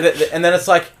 and then it's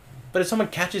like, but if someone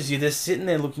catches you, they're sitting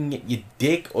there looking at your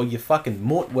dick or your fucking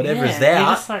mutt, whatever is there. You're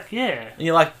just like, and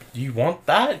you're like, do you want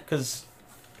that? Because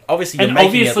obviously you're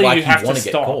making it like you want to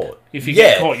get caught. If you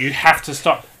get caught, you have to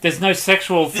stop. There's no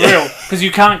sexual thrill because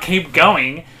you can't keep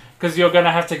going. Because you're going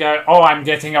to have to go, I'm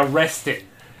getting arrested.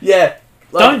 Yeah.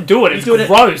 Like, don't do it. It's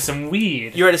gross and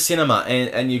weird. You're at a cinema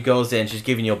and your girl's there and she's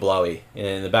giving you a blowy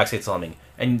in the backseat slumming.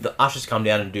 And the ushers come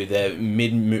down and do their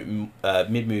mid-movie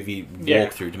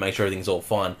walkthrough to make sure everything's all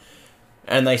fine.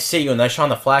 And they see you and they shine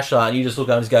the flashlight and you just look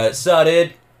up and just go, "So,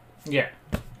 dude." Yeah.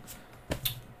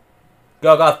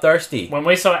 Got thirsty. When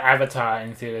we saw Avatar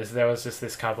in theaters, there was just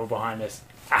this couple behind us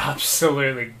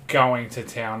absolutely going to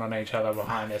town on each other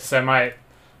behind us. So I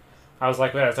was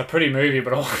like, well, it's a pretty movie,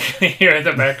 but all I can hear in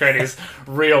the background is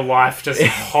real life, just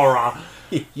horror.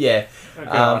 Yeah.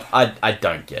 I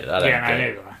don't get it.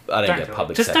 I don't get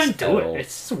public sex. Just don't do it.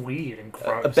 It's just weird and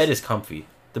gross. A bed is comfy.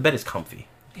 The bed is comfy.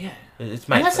 Yeah. It's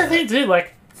made and that's for the thing, dude.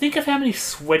 Like, think of how many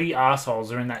sweaty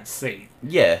assholes are in that seat.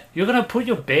 Yeah. You're going to put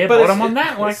your bare bottom on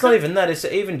that? It's not even that. It's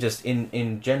even just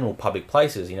in general public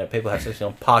places. People have sex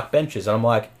on park benches. And I'm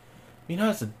like,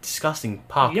 it's a disgusting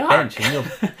park bench. And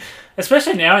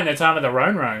especially now in the time of the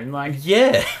Roan. Like,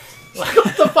 yeah. Like,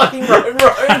 what the fucking Roan?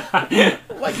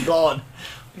 Oh my God.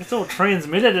 It's all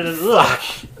transmitted and it's ugh.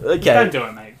 Okay. Don't do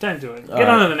it, mate. Don't do it. Get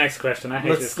on to the next question. I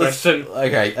hate this question.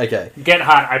 Okay. Get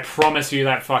hard. I promise you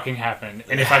that fucking happened.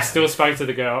 And if I still spoke to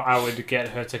the girl, I would get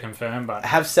her to confirm, but...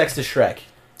 Have sex to Shrek.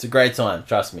 It's a great time.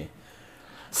 Trust me.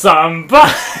 Alright,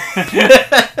 my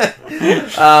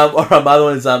other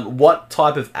one is, what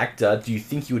type of actor do you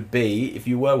think you would be if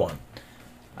you were one?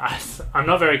 I'm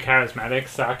not very charismatic,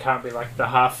 so I can't be like the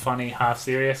half funny, half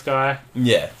serious guy.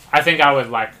 Yeah. I think I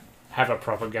would have a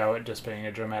proper go at just being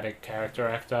a dramatic character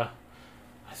actor.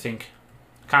 I think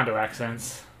I can't do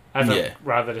accents. I have a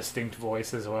rather distinct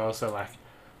voice as well, so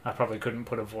I probably couldn't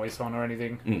put a voice on or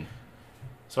anything. Mm.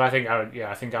 So I think I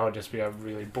would just be a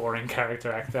really boring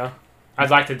character actor. I'd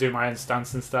like to do my own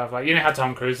stunts and stuff. Like, you know how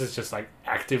Tom Cruise is just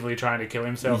actively trying to kill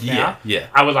himself now? Yeah.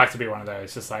 I would like to be one of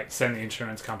those. Just send the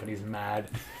insurance companies mad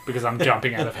because I'm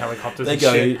jumping out of helicopters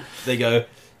They go,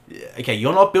 okay,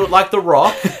 you're not built like The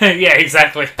Rock. Yeah,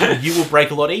 exactly. You will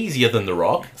break a lot easier than The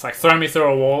Rock. It's like, throw me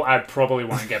through a wall, I probably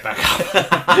won't get back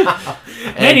up.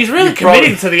 Man, he's really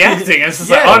committing to the acting. It's just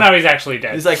like, oh no, he's actually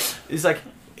dead. He's like,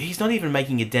 he's not even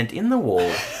making a dent in the wall.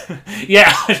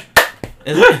 Yeah.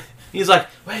 He's like,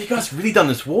 wow, you guys really done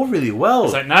this wall really well.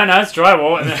 It's like, no, it's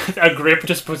drywall. And then a grip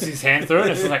just puts his hand through it.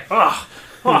 And it's like, oh.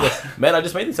 Man, I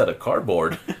just made this out of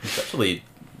cardboard. It's actually,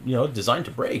 designed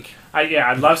to break.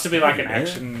 I'd love to be like an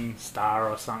action star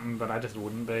or something, but I just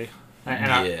wouldn't be. And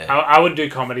I would do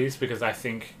comedies because I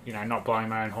think, not blowing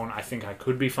my own horn, I think I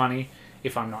could be funny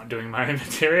if I'm not doing my own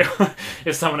material.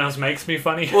 If someone else makes me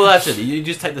funny. Well, that's it. You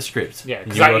just take the script. Yeah,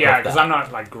 because I'm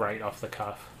not great off the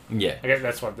cuff. Yeah. I guess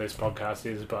that's what this podcast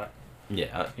is, but...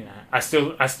 Yeah. You know, I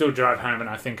still drive home and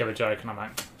I think of a joke and I'm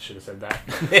like, should have said that.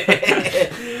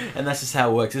 And that's just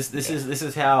how it works. This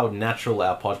is how natural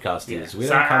our podcast is. We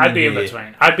so don't come I'd be in here...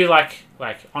 between. I'd be like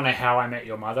on a How I Met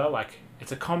Your Mother. Like,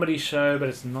 it's a comedy show, but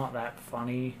it's not that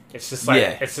funny. It's just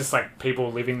like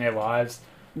people living their lives.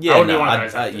 Yeah, I would be one of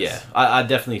those actors. I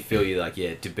definitely feel you. Like,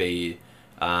 to be.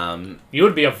 You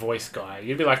would be a voice guy.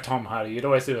 You'd be like Tom Hardy. You'd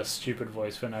always do a stupid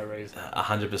voice for no reason.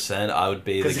 100%. I would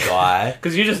be the guy.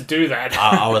 Because you just do that.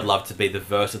 I would love to be the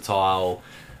versatile,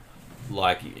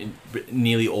 like,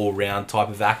 nearly all-round type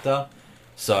of actor.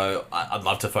 So I'd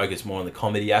love to focus more on the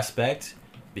comedy aspect,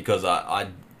 because I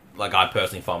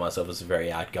personally find myself as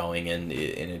very outgoing, and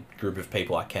in a group of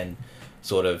people I can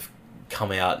sort of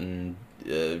come out and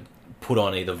put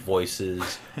on either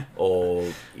voices or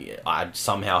I'd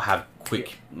somehow have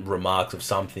quick remarks of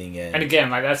something. And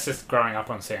again, like, that's just growing up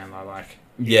on Sandler. Like,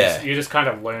 you just kind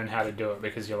of learn how to do it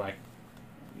because you're like,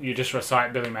 you just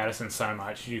recite Billy Madison so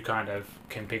much, you kind of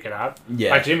can pick it up. Yeah.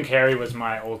 Like, Jim Carrey was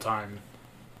my all-time,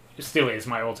 still is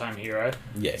my all-time hero.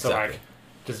 Yeah, so exactly. like,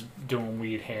 just doing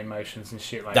weird hand motions and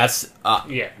shit like that's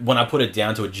yeah. When I put it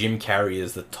down to it, Jim Carrey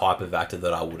is the type of actor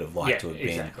that I would have liked to have been.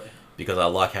 Exactly. Because I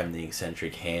like having the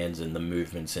eccentric hands and the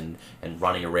movements and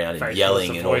running around and Facials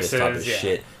yelling and all this type of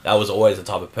shit. That was always the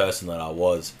type of person that I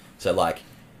was. So, like,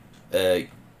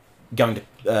 going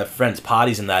to friends'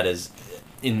 parties and that is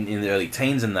in the early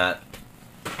teens and that,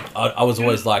 I was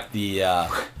always like the...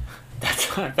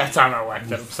 that time I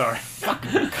whacked it, I'm sorry.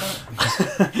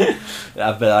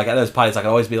 But like at those parties, like, I'd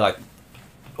always be like,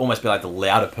 almost be like the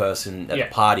louder person at the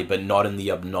party, but not in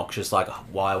the obnoxious, like,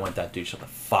 why won't that dude shut the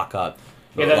fuck up?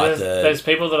 Yeah, like there's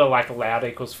people that are like loud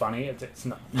equals funny. It's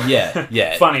not.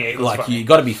 Yeah. Funny equals like, funny. You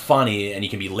got to be funny and you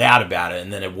can be loud about it,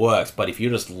 and then it works. But if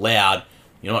you're just loud,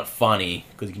 you're not funny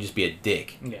because you can just be a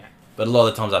dick. Yeah. But a lot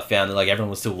of the times I found that, like, everyone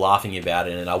was still laughing about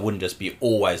it, and I wouldn't just be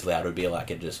always loud. It would be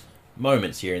like just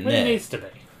moments here and there. It needs to be.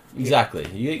 Exactly.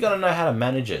 You got to know how to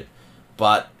manage it.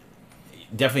 But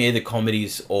definitely either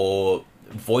comedies or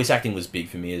voice acting was big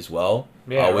for me as well.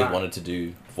 Yeah, I always wanted to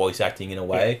do voice acting in a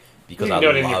way. Yeah. Because you can do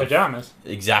it in your pajamas.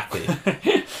 Exactly.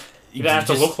 You don't have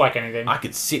to look like anything. I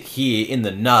could sit here in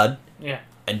the nud. Yeah.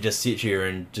 And just sit here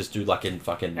and just do like in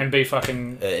fucking... And be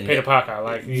fucking Peter Parker.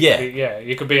 Like,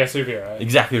 you could be a superhero.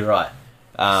 Exactly right.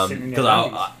 Because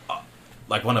I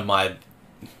like one of my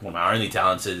only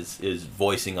talents is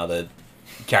voicing other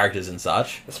characters and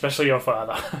such. Especially your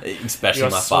father. Especially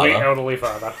your my father. Your sweet elderly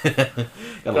father.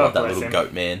 Gotta love that little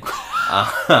goat man.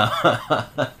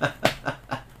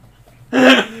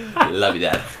 Love you,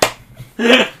 Dad.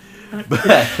 But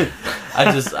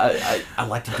I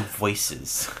like to do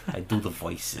voices. I do the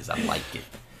voices. I like it.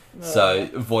 So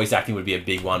voice acting would be a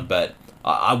big one, but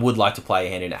I would like to play a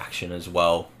hand in action as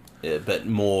well, but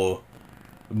more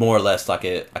or less like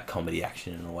a comedy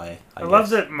action in a way. I love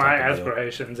that my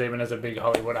aspirations, even as a big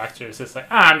Hollywood actor, is just like,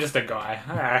 I'm just a guy.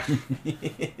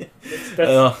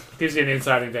 That gives you an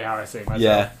insight into how I see myself.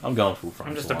 Yeah, I'm going full front.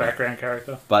 I'm just a background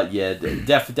character. But yeah,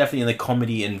 definitely in the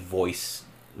comedy and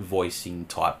voicing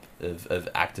type of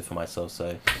actor for myself.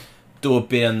 So do a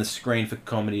bit on the screen for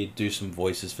comedy, do some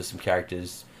voices for some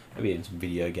characters, maybe in some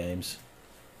video games.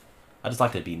 I just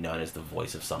like to be known as the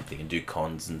voice of something and do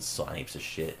cons and sign heaps of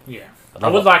shit. Yeah. I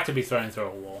would like to be thrown through a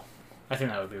wall. I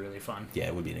think that would be really fun. Yeah,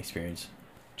 it would be an experience.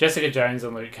 Jessica Jones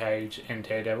and Luke Cage and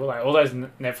Daredevil, like all those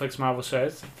Netflix Marvel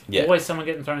shows, always someone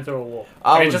getting thrown through a wall.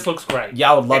 And it just looks great.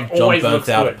 Yeah, I would love John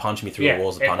Bernthal to punch me through the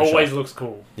walls of Punisher. It always looks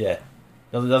cool. Yeah.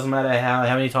 It doesn't matter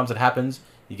how many times it happens,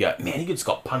 you go, man, he just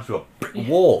got punched through a brick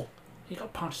wall. He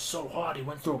got punched so hard he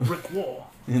went through a brick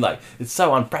wall. Like, it's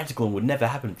so unpractical and would never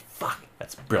happen. Fuck,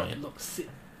 that's brilliant. It looks sick.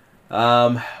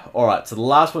 Alright, so the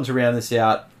last one to round this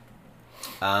out,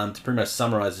 to pretty much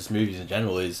summarise this movies in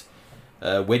general is,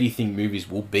 where do you think movies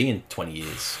will be in 20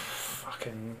 years?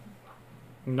 Fucking...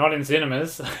 Not in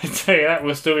cinemas. I tell you that.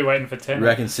 We'll still be waiting for 10. You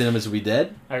reckon cinemas will be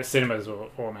dead? Cinemas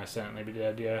will almost certainly be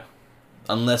dead, yeah.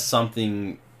 Unless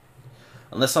something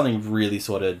really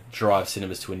sort of drives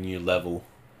cinemas to a new level.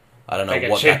 I don't know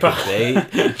what cheaper.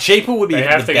 That could be. Cheaper would be the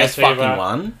best fucking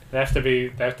one. They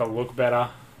have to look better.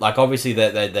 Like, obviously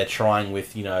they're trying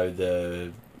with, you know,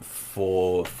 the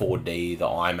 4D, the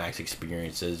IMAX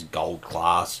experiences, gold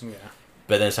class. Yeah.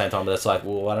 But then at the same time, it's like,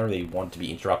 well, I don't really want to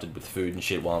be interrupted with food and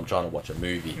shit while I'm trying to watch a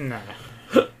movie. No.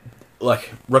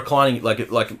 Like reclining,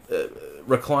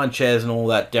 reclined chairs and all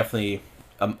that, definitely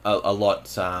a lot.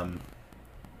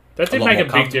 That did make a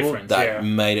big difference. That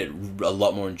made it a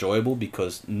lot more enjoyable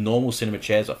because normal cinema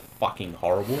chairs are fucking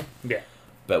horrible. Yeah.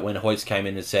 But when Hoyts came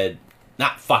in and said,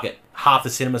 nah, fuck it, half the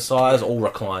cinema size, all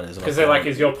recliners. Because they're like,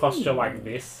 is your posture like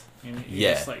this?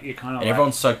 You're just like, you're kind of and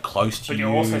everyone's so close to but you.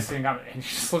 you're also sitting up and you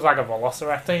just look like a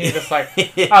velociraptor. You're just like,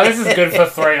 oh, this is good for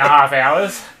 3.5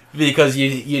 hours. Because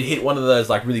you'd hit one of those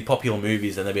like really popular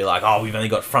movies and they'd be like, oh, we've only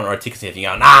got front row tickets here. And you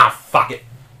go, nah, fuck it.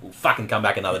 We'll fucking come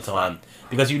back another time.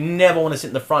 Because you never want to sit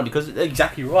in the front because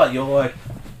exactly right. You're like...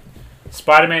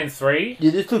 Spider-Man 3.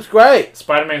 Yeah, this looks great.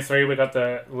 Spider-Man 3, we got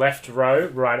the left row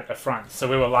right at the front. So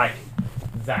we were like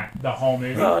that the whole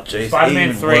movie. Oh, jeez.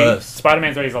 Spider-Man 3. Worse.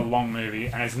 Spider-Man 3 is a long movie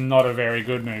and it's not a very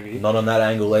good movie. Not on that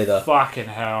angle either. Fucking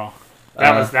hell.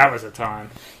 That was a time.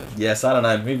 Yes, I don't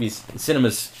know. Movies,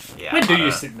 cinemas... Yeah, Where do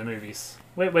you sit in the movies?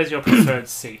 Where's your preferred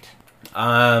seat?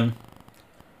 This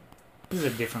is a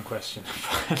different question.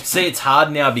 See, it's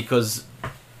hard now because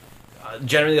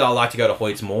generally I like to go to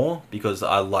Hoyt's more because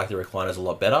I like the recliners a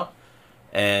lot better.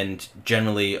 And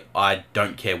generally I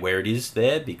don't care where it is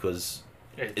there because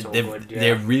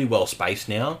they're really well spaced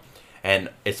now. And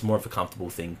it's more of a comfortable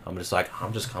thing. I'm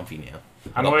just comfy now.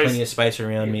 I've got plenty of space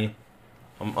around me.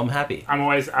 I'm happy. I'm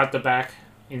always at the back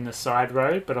in the side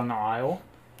row, but on the aisle.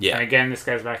 Yeah. And again, this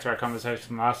goes back to our conversation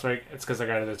from last week. It's because I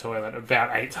go to the toilet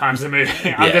about 8 times a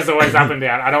movie. I'm just always up and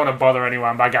down. I don't want to bother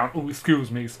anyone by going, oh, excuse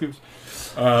me.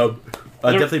 I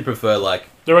definitely prefer like...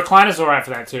 The recliner's alright for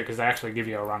that too, because they actually give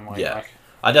you a runway. Yeah. Like.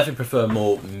 I definitely prefer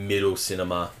more middle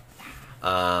cinema.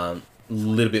 A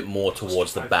little bit more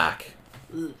towards the back.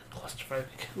 Ugh,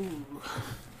 claustrophobic. Ooh.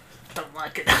 Don't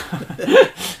like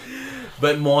it.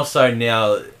 But more so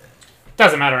now...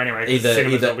 Doesn't matter anyway.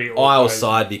 Either aisle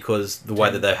side because the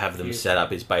way that they have them set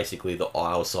up is basically the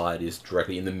aisle side is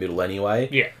directly in the middle anyway.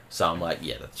 Yeah. So I'm like,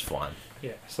 yeah, that's fine.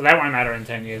 Yeah. So that won't matter in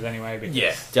 10 years anyway.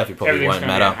 Because definitely probably won't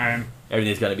matter. Be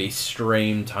everything's going to be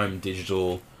streamed, home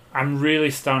digital. I'm really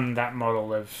stunned that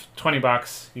model of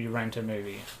 $20 you rent a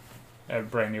movie, a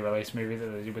brand new release movie that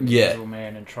they did with the Invisible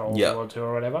Man and Trolls World Tour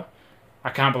or whatever. I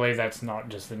can't believe that's not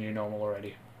just the new normal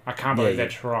already. I can't believe they're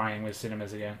trying with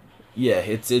cinemas again. Yeah,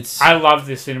 it's... I love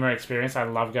the cinema experience. I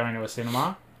love going to a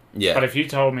cinema. Yeah. But if you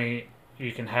told me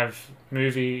you can have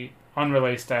movie on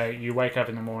release day, you wake up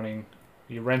in the morning,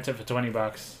 you rent it for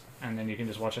 $20, and then you can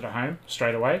just watch it at home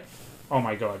straight away. Oh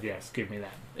my god, yes, give me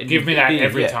that. Give me that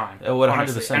every time. It would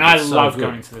 100%. And I love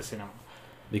going to the cinema.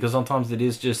 Because sometimes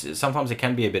it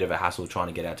can be a bit of a hassle trying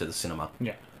to get out to the cinema.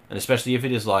 Yeah. And especially if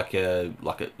it is like a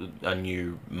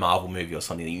new Marvel movie or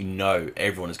something that you know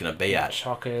everyone is going to be at.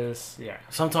 Shockers, yeah.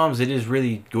 Sometimes it is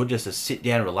really good just to sit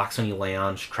down, relax on your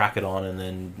lounge, crack it on, and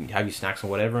then have your snacks or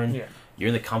whatever, and you're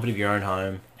in the comfort of your own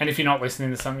home. And if you're not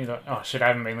listening to something, you're like, oh shit, I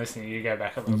haven't been listening, you go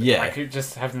back a little bit. Yeah. Like,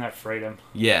 just having that freedom.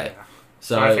 Yeah.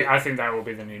 So I think that will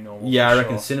be the new normal. Yeah, I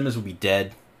reckon cinemas will be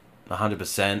dead,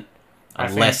 100%.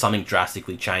 Unless something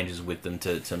drastically changes with them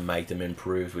to make them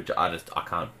improved, which I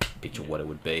can't picture what it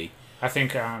would be. I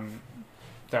think they'll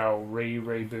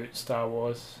reboot Star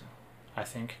Wars. I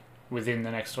think within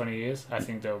the next 20 years, I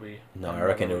think there'll be. No, I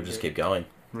reckon it'll just keep going.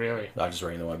 Really? I just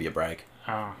reckon there won't be a break.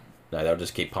 Oh. No, they'll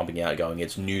just keep pumping out, going.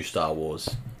 It's new Star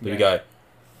Wars. There we go.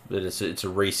 But it's a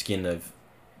reskin of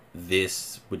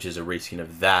this, which is a reskin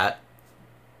of that.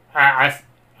 I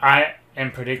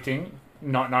am predicting.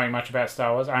 Not knowing much about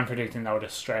Star Wars, I'm predicting they'll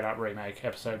just straight up remake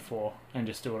Episode 4 and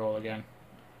just do it all again.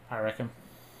 I reckon.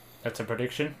 That's a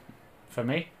prediction for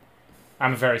me.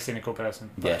 I'm a very cynical person.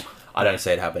 Yeah, I don't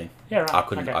see it happening. Yeah, right.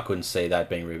 I couldn't see that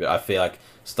being rebooted. I feel like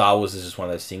Star Wars is just one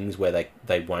of those things where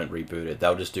they won't reboot it.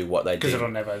 They'll just do what they do. Because it'll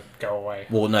never go away.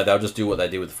 Well, no, they'll just do what they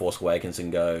did with The Force Awakens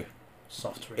and go...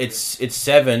 Soft reboot. It's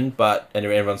 7, but... And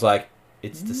everyone's like,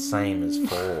 it's the same as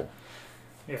 4.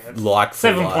 Yeah, like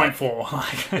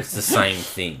 7.4. It's the same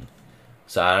thing.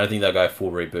 So I don't think they'll go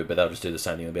full reboot, but they'll just do the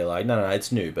same thing. They'll be like, no,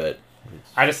 it's new, but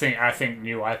I think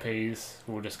new IPs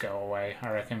will just go away. I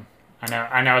reckon.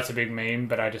 I know it's a big meme,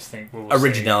 but I just think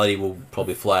originality will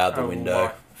probably fly out the window.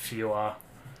 Lot fewer.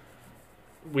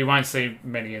 We won't see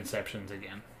many Inceptions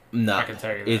again. No, I can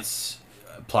tell you that. It's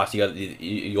plus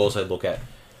you also look at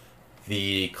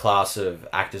the class of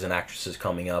actors and actresses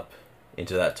coming up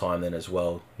into that time then as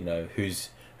well. You know, who's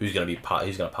going to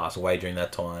pass away during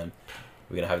that time.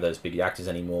 We're going to have those big actors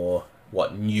anymore.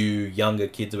 What new younger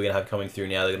kids are we going to have coming through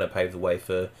now? They're going to pave the way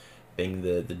for being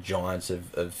the giants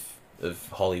of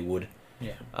Hollywood.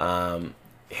 Yeah.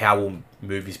 How will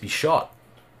movies be shot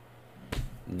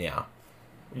now?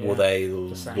 Yeah, will they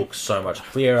look so much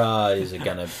clearer? Is it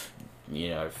going to,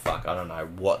 I don't know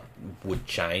what would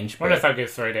change. What if I give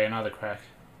 3D another crack?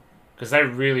 Because they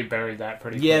really buried that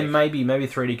pretty quick. Maybe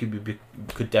 3D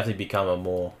could definitely become a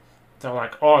more... They're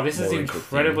like, oh, this is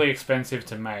incredibly expensive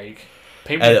to make.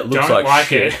 People and it looks don't like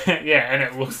shit. it. Yeah, and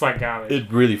it looks like garbage.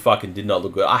 It really fucking did not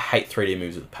look good. I hate 3D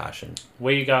movies with a passion.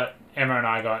 Emma and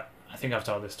I got I think I've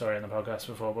told this story in the podcast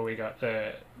before, but we got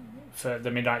for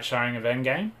the midnight showing of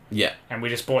Endgame. Yeah. And we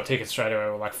just bought tickets straight away.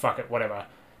 We're like, fuck it, whatever.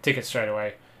 Tickets straight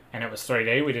away. And it was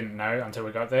 3D. We didn't know until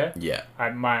we got there. Yeah.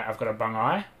 I've got a bung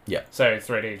eye. Yeah. So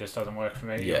 3D just doesn't work for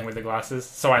me, Yeah. even with the glasses.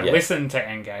 So I listened to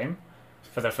Endgame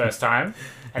for the first time,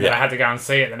 and then I had to go and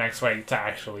see it the next week to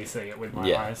actually see it with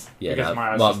my eyes. Yeah. Because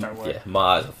my eyes just don't work. Yeah, my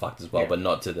eyes are fucked as well, but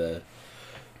not to the...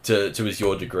 To as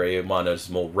your degree. Mine is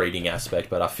more reading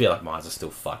aspect, but I feel like my eyes are still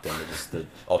fucked, and the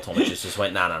optometrist just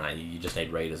went, no, you just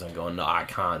need readers. I'm going, no, I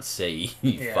can't see.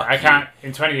 I can't.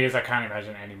 In 20 years, I can't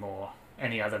imagine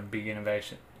any other big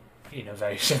innovations.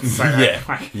 So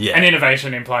an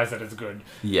innovation implies that it's good.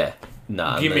 Yeah,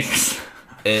 no. Gimmicks.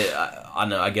 I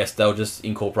know. I guess they'll just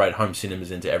incorporate home cinemas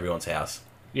into everyone's house.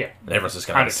 Yeah. And everyone's just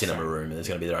going to have a cinema room, and there's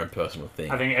going to be their own personal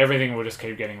thing. I think everything will just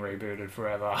keep getting rebooted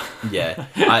forever. Yeah.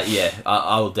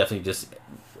 I will definitely just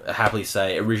happily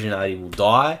say originality will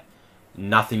die.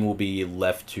 Nothing will be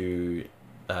left to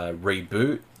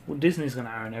reboot. Well, Disney's going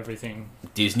to own everything.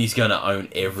 Disney's going to own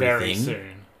everything. Very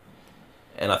soon.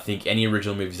 And I think any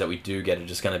original movies that we do get are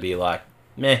just going to be like,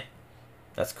 meh,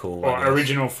 that's cool. Or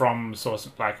original from source,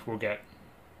 like we'll get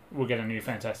a new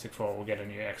Fantastic Four, we'll get a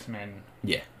new X-Men.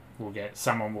 Yeah.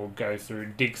 Someone will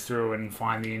dig through and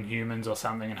find the Inhumans or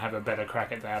something and have a better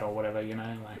crack at that or whatever,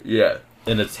 Yeah.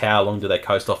 And it's how long do they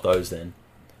coast off those then?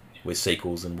 With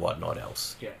sequels and whatnot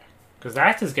else. Yeah. Because the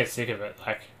actors get sick of it.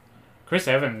 Like, Chris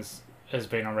Evans has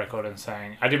been on record and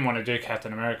saying, I didn't want to do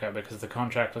Captain America because the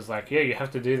contract was like, yeah, you have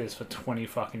to do this for 20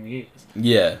 fucking years.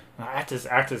 Yeah. Actors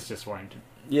just won't.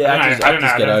 Yeah, actors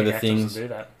get over things. Do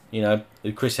that.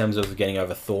 Chris Hemsworth was getting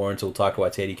over Thor until Taika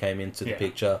Waititi came into the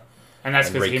picture. And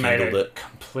that's because he made a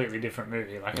completely different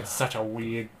movie. Like, it's such a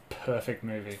weird, perfect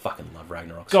movie. Fucking love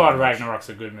Ragnarok. God, Ragnarok's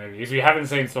a good movie. If you haven't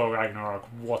seen Thor Ragnarok,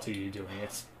 what are you doing?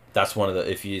 That's one of the...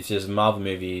 If it's a Marvel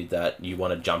movie that you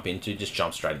want to jump into, just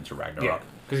jump straight into Ragnarok.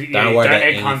 Because don't worry about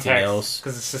anything else.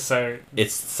 Because it's just so...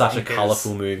 It's such a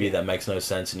colourful movie that makes no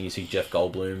sense, and you see Jeff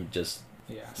Goldblum just...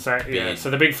 So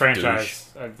the big franchise...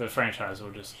 the franchise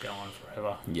will just go on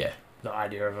forever. Yeah. The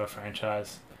idea of a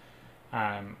franchise.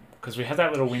 Because we had that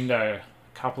little window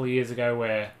a couple of years ago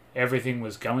where everything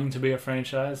was going to be a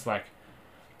franchise. Like,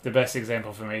 the best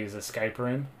example for me is Escape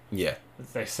Room. Yeah.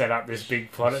 They set up this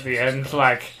big plot at the end,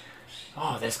 like,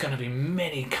 there's going to be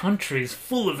many countries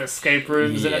full of escape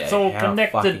rooms, and it's all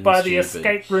connected by the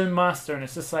escape room master, and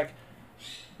it's just like,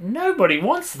 nobody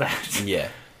wants that. Yeah.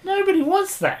 Nobody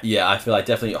wants that. Yeah, I feel like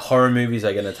definitely horror movies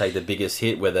are going to take the biggest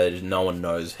hit, where no one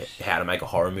knows how to make a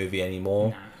horror movie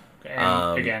anymore. No.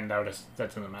 And again, that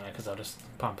doesn't matter because they'll just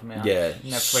pump them out. Yeah,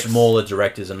 Netflix. Smaller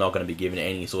directors are not going to be given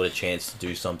any sort of chance to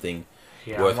do something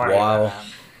worthwhile.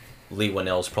 Lee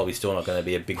Whannell's probably still not going to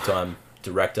be a big-time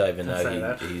director, even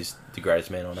though he's the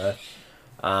greatest man on earth.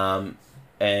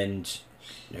 And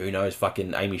who knows,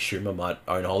 fucking Amy Schumer might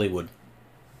own Hollywood.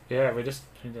 Yeah, we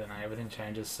don't know, everything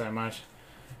changes so much.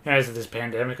 Who knows if this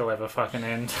pandemic will ever fucking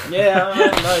end? Yeah,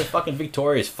 I know, fucking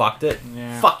Victoria's fucked it.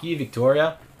 Yeah. Fuck you,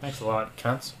 Victoria. Thanks a lot.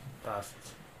 Cunts.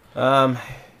 Bastards.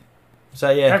 So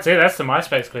yeah. That's it, that's the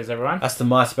Myspace quiz, everyone. That's the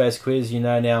Myspace quiz. You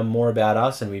know now more about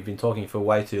us, and we've been talking for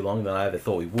way too long than I ever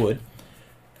thought we would.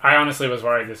 I honestly was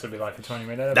worried this would be like a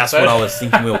 20-minute episode. That's what I was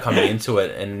thinking we were coming into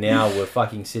it, and now we're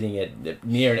fucking sitting at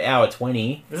near an hour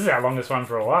 20. This is our longest one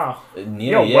for a while.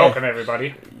 You're welcome,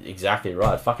 everybody. Exactly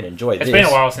right. Fucking enjoy this. It's been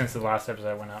a while since the last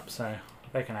episode went up, so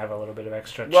they can have a little bit of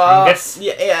extra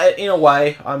yeah, in a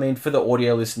way. I mean, for the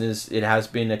audio listeners, it has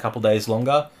been a couple days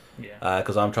longer. Yeah.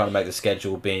 Because I'm trying to make the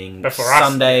schedule being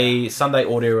Sunday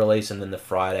audio release, and then the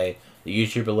Friday the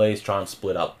YouTube release. Try and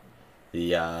split up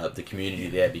the community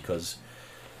there, because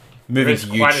moving to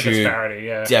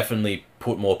YouTube definitely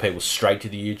put more people straight to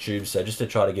the YouTube. So just to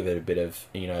try to give it a bit of,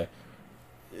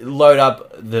 load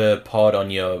up the pod on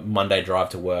your Monday drive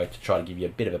to work to try to give you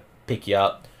a bit of a pick you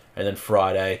up, and then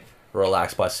Friday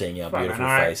relax by seeing our beautiful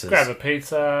faces. Grab a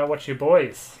pizza, watch your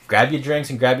boys. Grab your drinks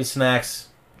and grab your snacks.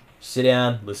 Sit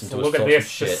down, listen to us talk some shit. Look at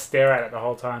this, just stare at it the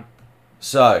whole time.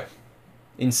 So,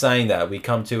 in saying that, we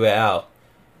come to our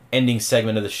ending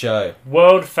segment of the show.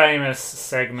 World famous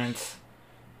segment.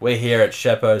 We're here at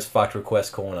Sheppo's Fucked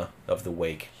Request Corner of the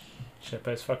Week.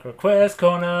 Sheppo's Fucked Request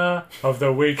Corner of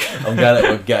the Week.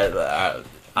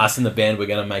 Us in the band, we're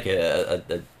gonna make a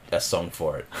song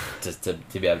for it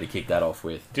to be able to kick that off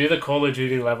with. Do the Call of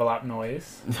Duty level up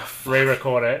noise,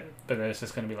 re-record it, but then it's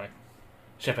just gonna be like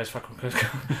Sheppo's Fucked Request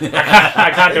Corner.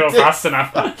 I can't do it fast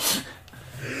enough.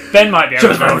 Ben might be able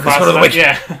to do it fast enough.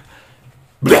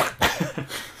 Yeah.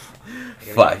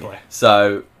 Fuck.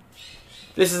 So,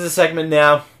 this is a segment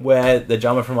now where the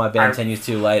drummer from my band 10 Years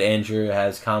Too Late, Andrew,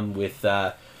 has come with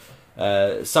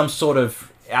some sort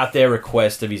of out there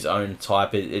request of his own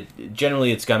type.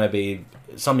 Generally it's going to be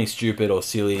something stupid or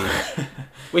silly.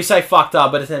 We say fucked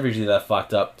up, but it's never usually that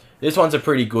fucked up. This one's a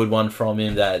pretty good one from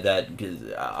him. That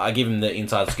I give him the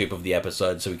inside scoop of the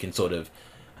episode, so he can sort of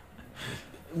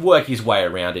work his way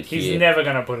around it. He's never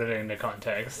going to put it into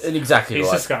context. Exactly. He's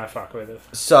right. just going to fuck with it.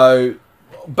 So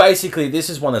basically, this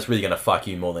is one that's really going to fuck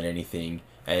you more than anything,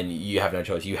 and you have no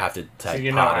choice. You have to take so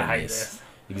you know part I in hate this.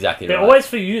 Exactly. They're right. always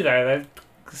for you though. They've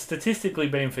statistically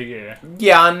been for you.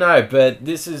 Yeah, I know, but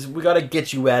we got to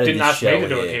get you out of Didn't this ask show me to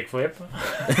do here. a kickflip.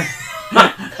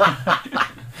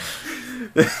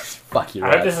 Fuck you. I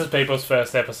Right. hope this is people's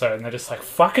first episode, and they're just like,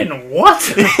 "Fucking what?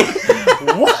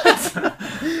 What?"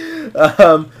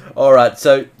 All right.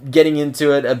 So getting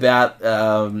into it about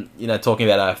talking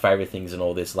about our favorite things and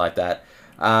all this like that.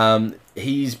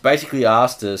 He's basically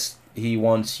asked us. He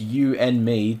wants you and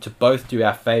me to both do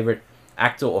our favorite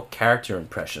actor or character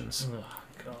impressions. Oh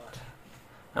God.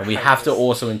 And we have to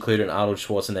also include an Arnold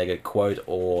Schwarzenegger quote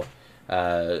or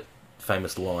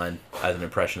famous line as an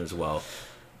impression as well,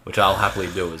 which I'll happily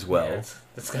do as well. Yeah,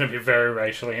 it's going to be very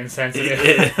racially insensitive.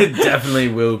 It definitely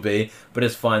will be, but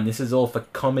it's fine. This is all for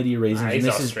comedy reasons, and He's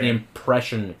this Austrian. is the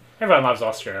impression. Everyone loves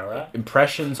Austria, right?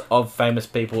 Impressions of famous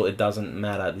people, it doesn't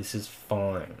matter. This is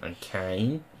fine,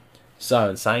 okay? So,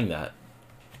 in saying that,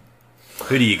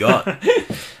 who do you got?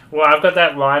 Well, I've got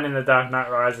that line in The Dark Knight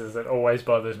Rises that always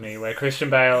bothers me, where Christian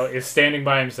Bale is standing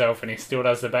by himself and he still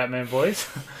does the Batman voice.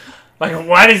 Like,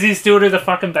 why does he still do the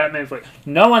fucking Batman voice?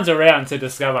 No one's around to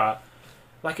discover.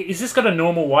 Like, he's just got a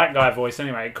normal white guy voice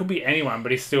anyway. It could be anyone,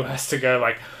 but he still has to go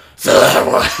like, so that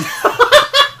one.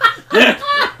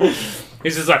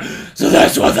 He's just like, so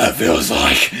that's what that feels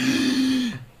like.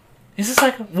 He's just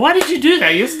like, why did you do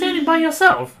that? You're standing by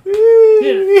yourself.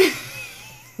 Yeah.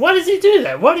 Why does he do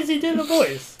that? Why does he do the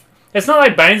voice? It's not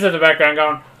like Bane's in the background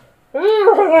going,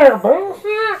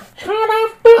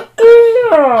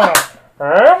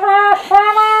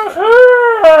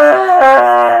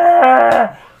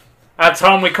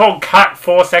 Tom, we called cut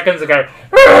 4 seconds ago.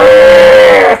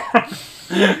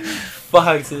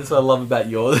 Fuck, this is what I love about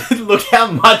yours. Look how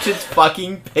much it's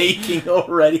fucking peaking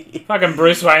already. Fucking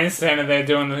Bruce Wayne standing there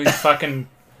doing his fucking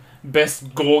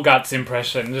best gore guts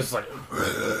impression. Just like...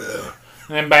 And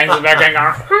then Bane's in the background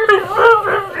going...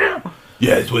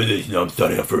 Yeah, it's what it is. I'm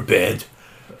starting up for a band.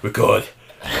 We're called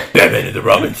Batman and the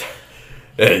Robins.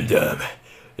 And, I'm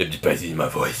just basically my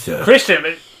voice. Christian,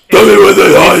 but Tell me where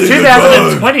they hide it's in the ground.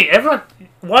 2020. Everyone...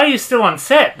 Why are you still on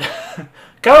set?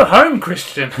 Go home,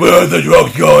 Christian. Where are the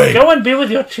drugs going? Go and be with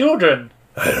your children.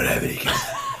 I don't have any kids.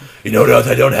 You know what else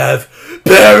I don't have?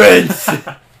 Parents!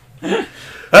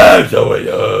 I'm so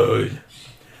alone.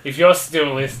 If you're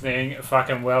still listening,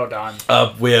 fucking well done.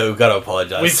 We've got to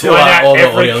apologise We've to blown out all the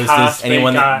every audio car listeners. speaker,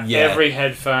 Anyone that, every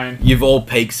headphone. You've all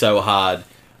peaked so hard.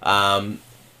 That's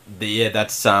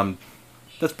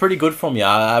pretty good from you.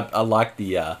 I like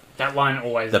the That line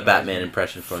always annoys Batman me.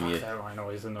 impression from you. That line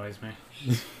always annoys me.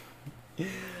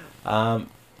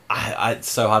 It's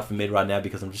so hard for me right now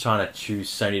because I'm just trying to choose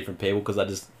so many different people because I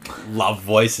just love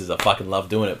voices. I fucking love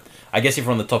doing it. I guess if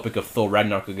we're on the topic of Thor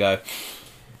Ragnarok, I could go,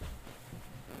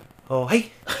 oh,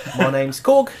 hey, my name's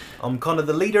Korg. I'm kind of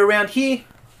the leader around here.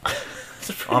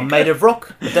 I'm made of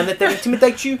rock. But don't let that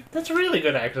intimidate you. That's really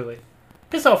good, actually.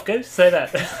 Piss off, Ghost. Say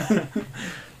that.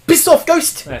 Piss off,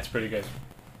 ghost! That's pretty good.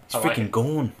 It's I like freaking it.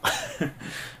 gone.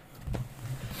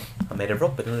 I'm made of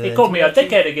rock, but don't let He that called me a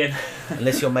intimidate you. dickhead again.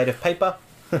 Unless you're made of paper.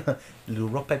 Little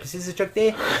rock, paper, scissors joke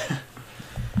there.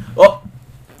 Oh,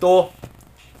 Thor.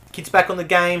 Kid's back on the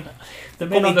game. The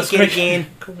Call man me on the dickhead screen again.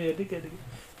 Call me a dickhead again.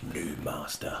 New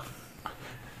master.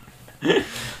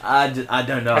 I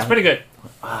don't know. That's pretty good.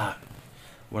 What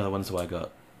are the ones that I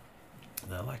got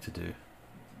that I like to do?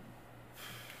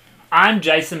 I'm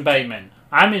Jason Bateman.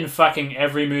 I'm in fucking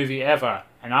every movie ever,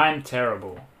 and I'm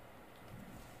terrible.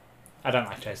 I don't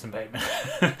like Jason Bateman.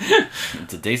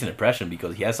 It's a decent impression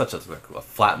because he has such a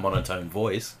flat monotone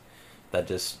voice that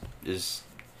just is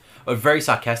very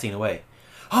sarcastic in a way.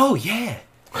 Oh yeah.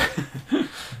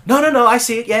 No, I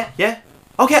see it. Yeah.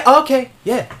 Okay,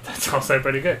 yeah. That's also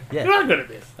pretty good. Yeah. You are good at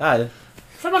this.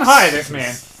 Someone hire this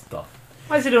man. Stop.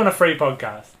 Why is he doing a free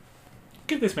podcast?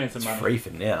 Give this man some It's money. free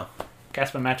for now.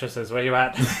 Casper Mattresses, where you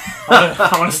at?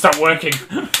 I want to stop working.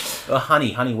 Oh,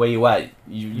 honey, where you at?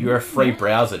 You're a free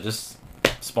browser. Just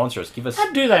sponsor us. Give us. How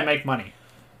do they make money?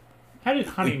 How did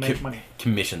Honey make money?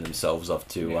 Commission themselves off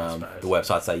to Yeah, I the suppose.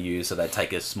 websites they use, so they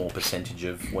take a small percentage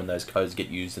of when those codes get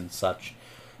used and such.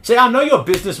 See, I know your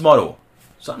business model.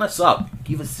 Sign us up.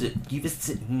 Give us it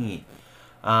here.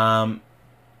 I'm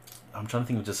trying to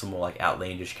think of just some more like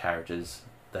outlandish characters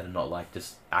that are not like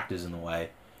just actors in the way.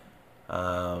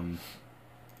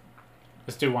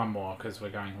 Let's do one more because we're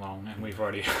going long and we've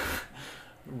already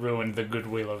ruined the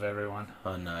goodwill of everyone.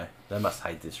 Oh no, they must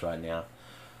hate this right now.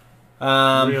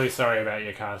 Really sorry about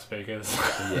your car speakers.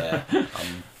 Yeah,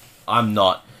 I'm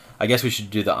not. I guess we should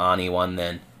do the Arnie one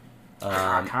then.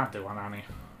 I can't do one, Arnie.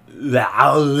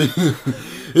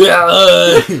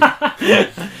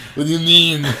 What do you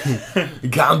mean? You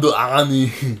can't do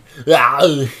Arnie.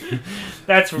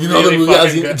 That's You really know the movie I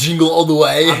was fucking in good. Jingle All the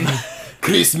Way?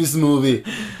 Christmas movie.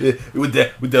 With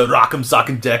the rock'em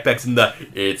sock'em jackpacks and the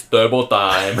It's Turbo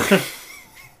Time.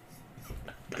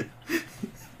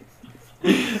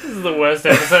 This is the worst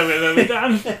episode we've ever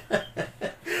done.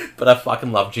 But I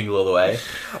fucking love Jingle All the Way.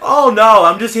 Oh no,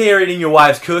 I'm just here eating your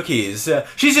wife's cookies.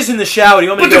 She's just in the shower. Do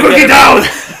you want me to Put go the get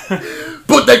cookie her? down!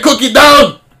 Put the cookie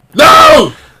down!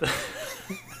 No!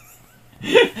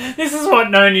 This is what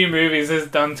No New Movies has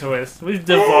done to us. We've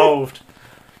devolved.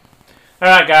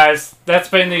 Alright guys, that's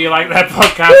been the You Like That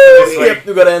podcast for this week. Yep,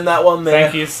 we've got to end that one there.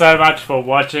 Thank you so much for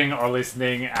watching or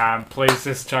listening. Please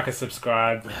just chuck a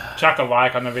subscribe, chuck a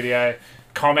like on the video,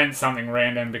 comment something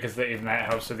random because even that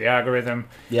helps with the algorithm.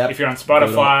 Yep. If you're on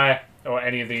Spotify or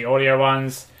any of the audio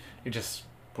ones, you just,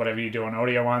 whatever you do on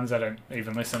audio ones, I don't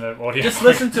even listen to audio. Just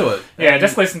listen to it. Yeah,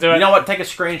 just listen to it. You know what? Take a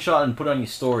screenshot and put it on your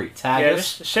story. Tag Yeah,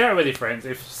 us. just share it with your friends.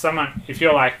 If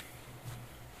you're like,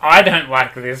 I don't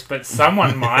like this, but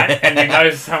someone might, and you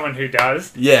know someone who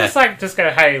does. Yeah. Just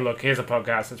go, hey, look, here's a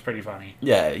podcast. It's pretty funny.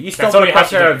 Yeah, you That's stumble all you have across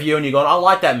to a do. review and you go, I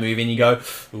like that movie, and you go,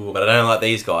 ooh, but I don't like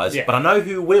these guys. Yeah. But I know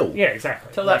who will. Yeah,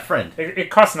 exactly. Tell that friend. It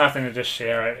costs nothing to just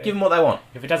share it. Give them what they want.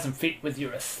 If it doesn't fit with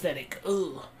your aesthetic,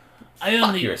 ugh. I your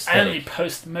only aesthetic.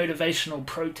 post motivational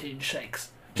protein shakes.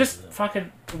 Just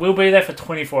fucking, we'll be there for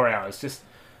 24 hours. Just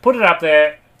put it up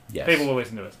there. Yes. People will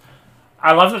listen to us.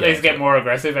 I love that Get these into get it. more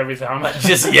aggressive every time.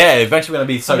 Just, yeah, eventually we're going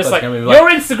to be so I'm just close. like, We're your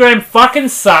Instagram fucking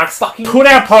sucks. Fucking Put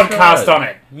our subscribe. podcast on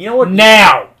it. You know what?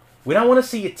 Now. We don't want to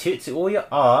see your tits or your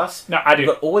ass. No, I do. We've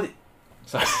got all the...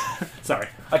 Sorry. Sorry.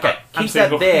 Okay, I'm keep that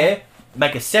single. there.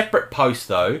 Make a separate post,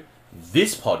 though.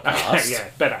 This podcast Okay, yeah,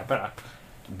 better.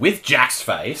 with Jack's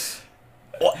face.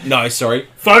 Oh, no, sorry.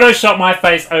 Photoshop my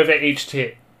face over each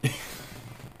tit.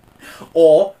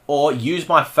 Or use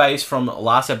my face from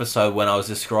last episode when I was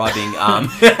describing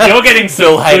You're getting some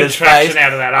Bill good Hader's traction face.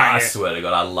 out of that, I aren't you? swear to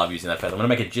God, I love using that face. I'm gonna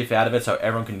make a GIF out of it so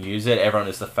everyone can use it. Everyone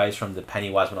is the face from the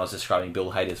Pennywise when I was describing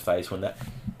Bill Hader's face when that.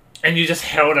 And you just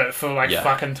held it for like Yeah.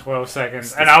 fucking 12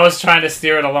 seconds. And I was trying to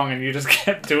steer it along and you just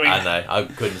kept doing I it. know, I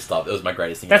couldn't stop. It was my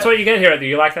greatest thing. That's ever. what you get here at the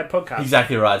You Like That podcast.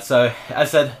 Exactly right. So, as I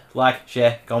said, like,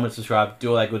 share, comment, subscribe, do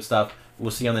all that good stuff. We'll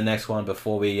see you on the next one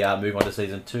before we move on to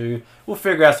season 2. We'll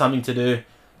figure out something to do.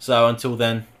 So, until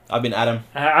then, I've been Adam.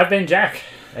 I've been Jack.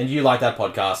 And You Like That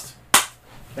podcast.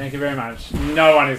 Thank you very much. No one is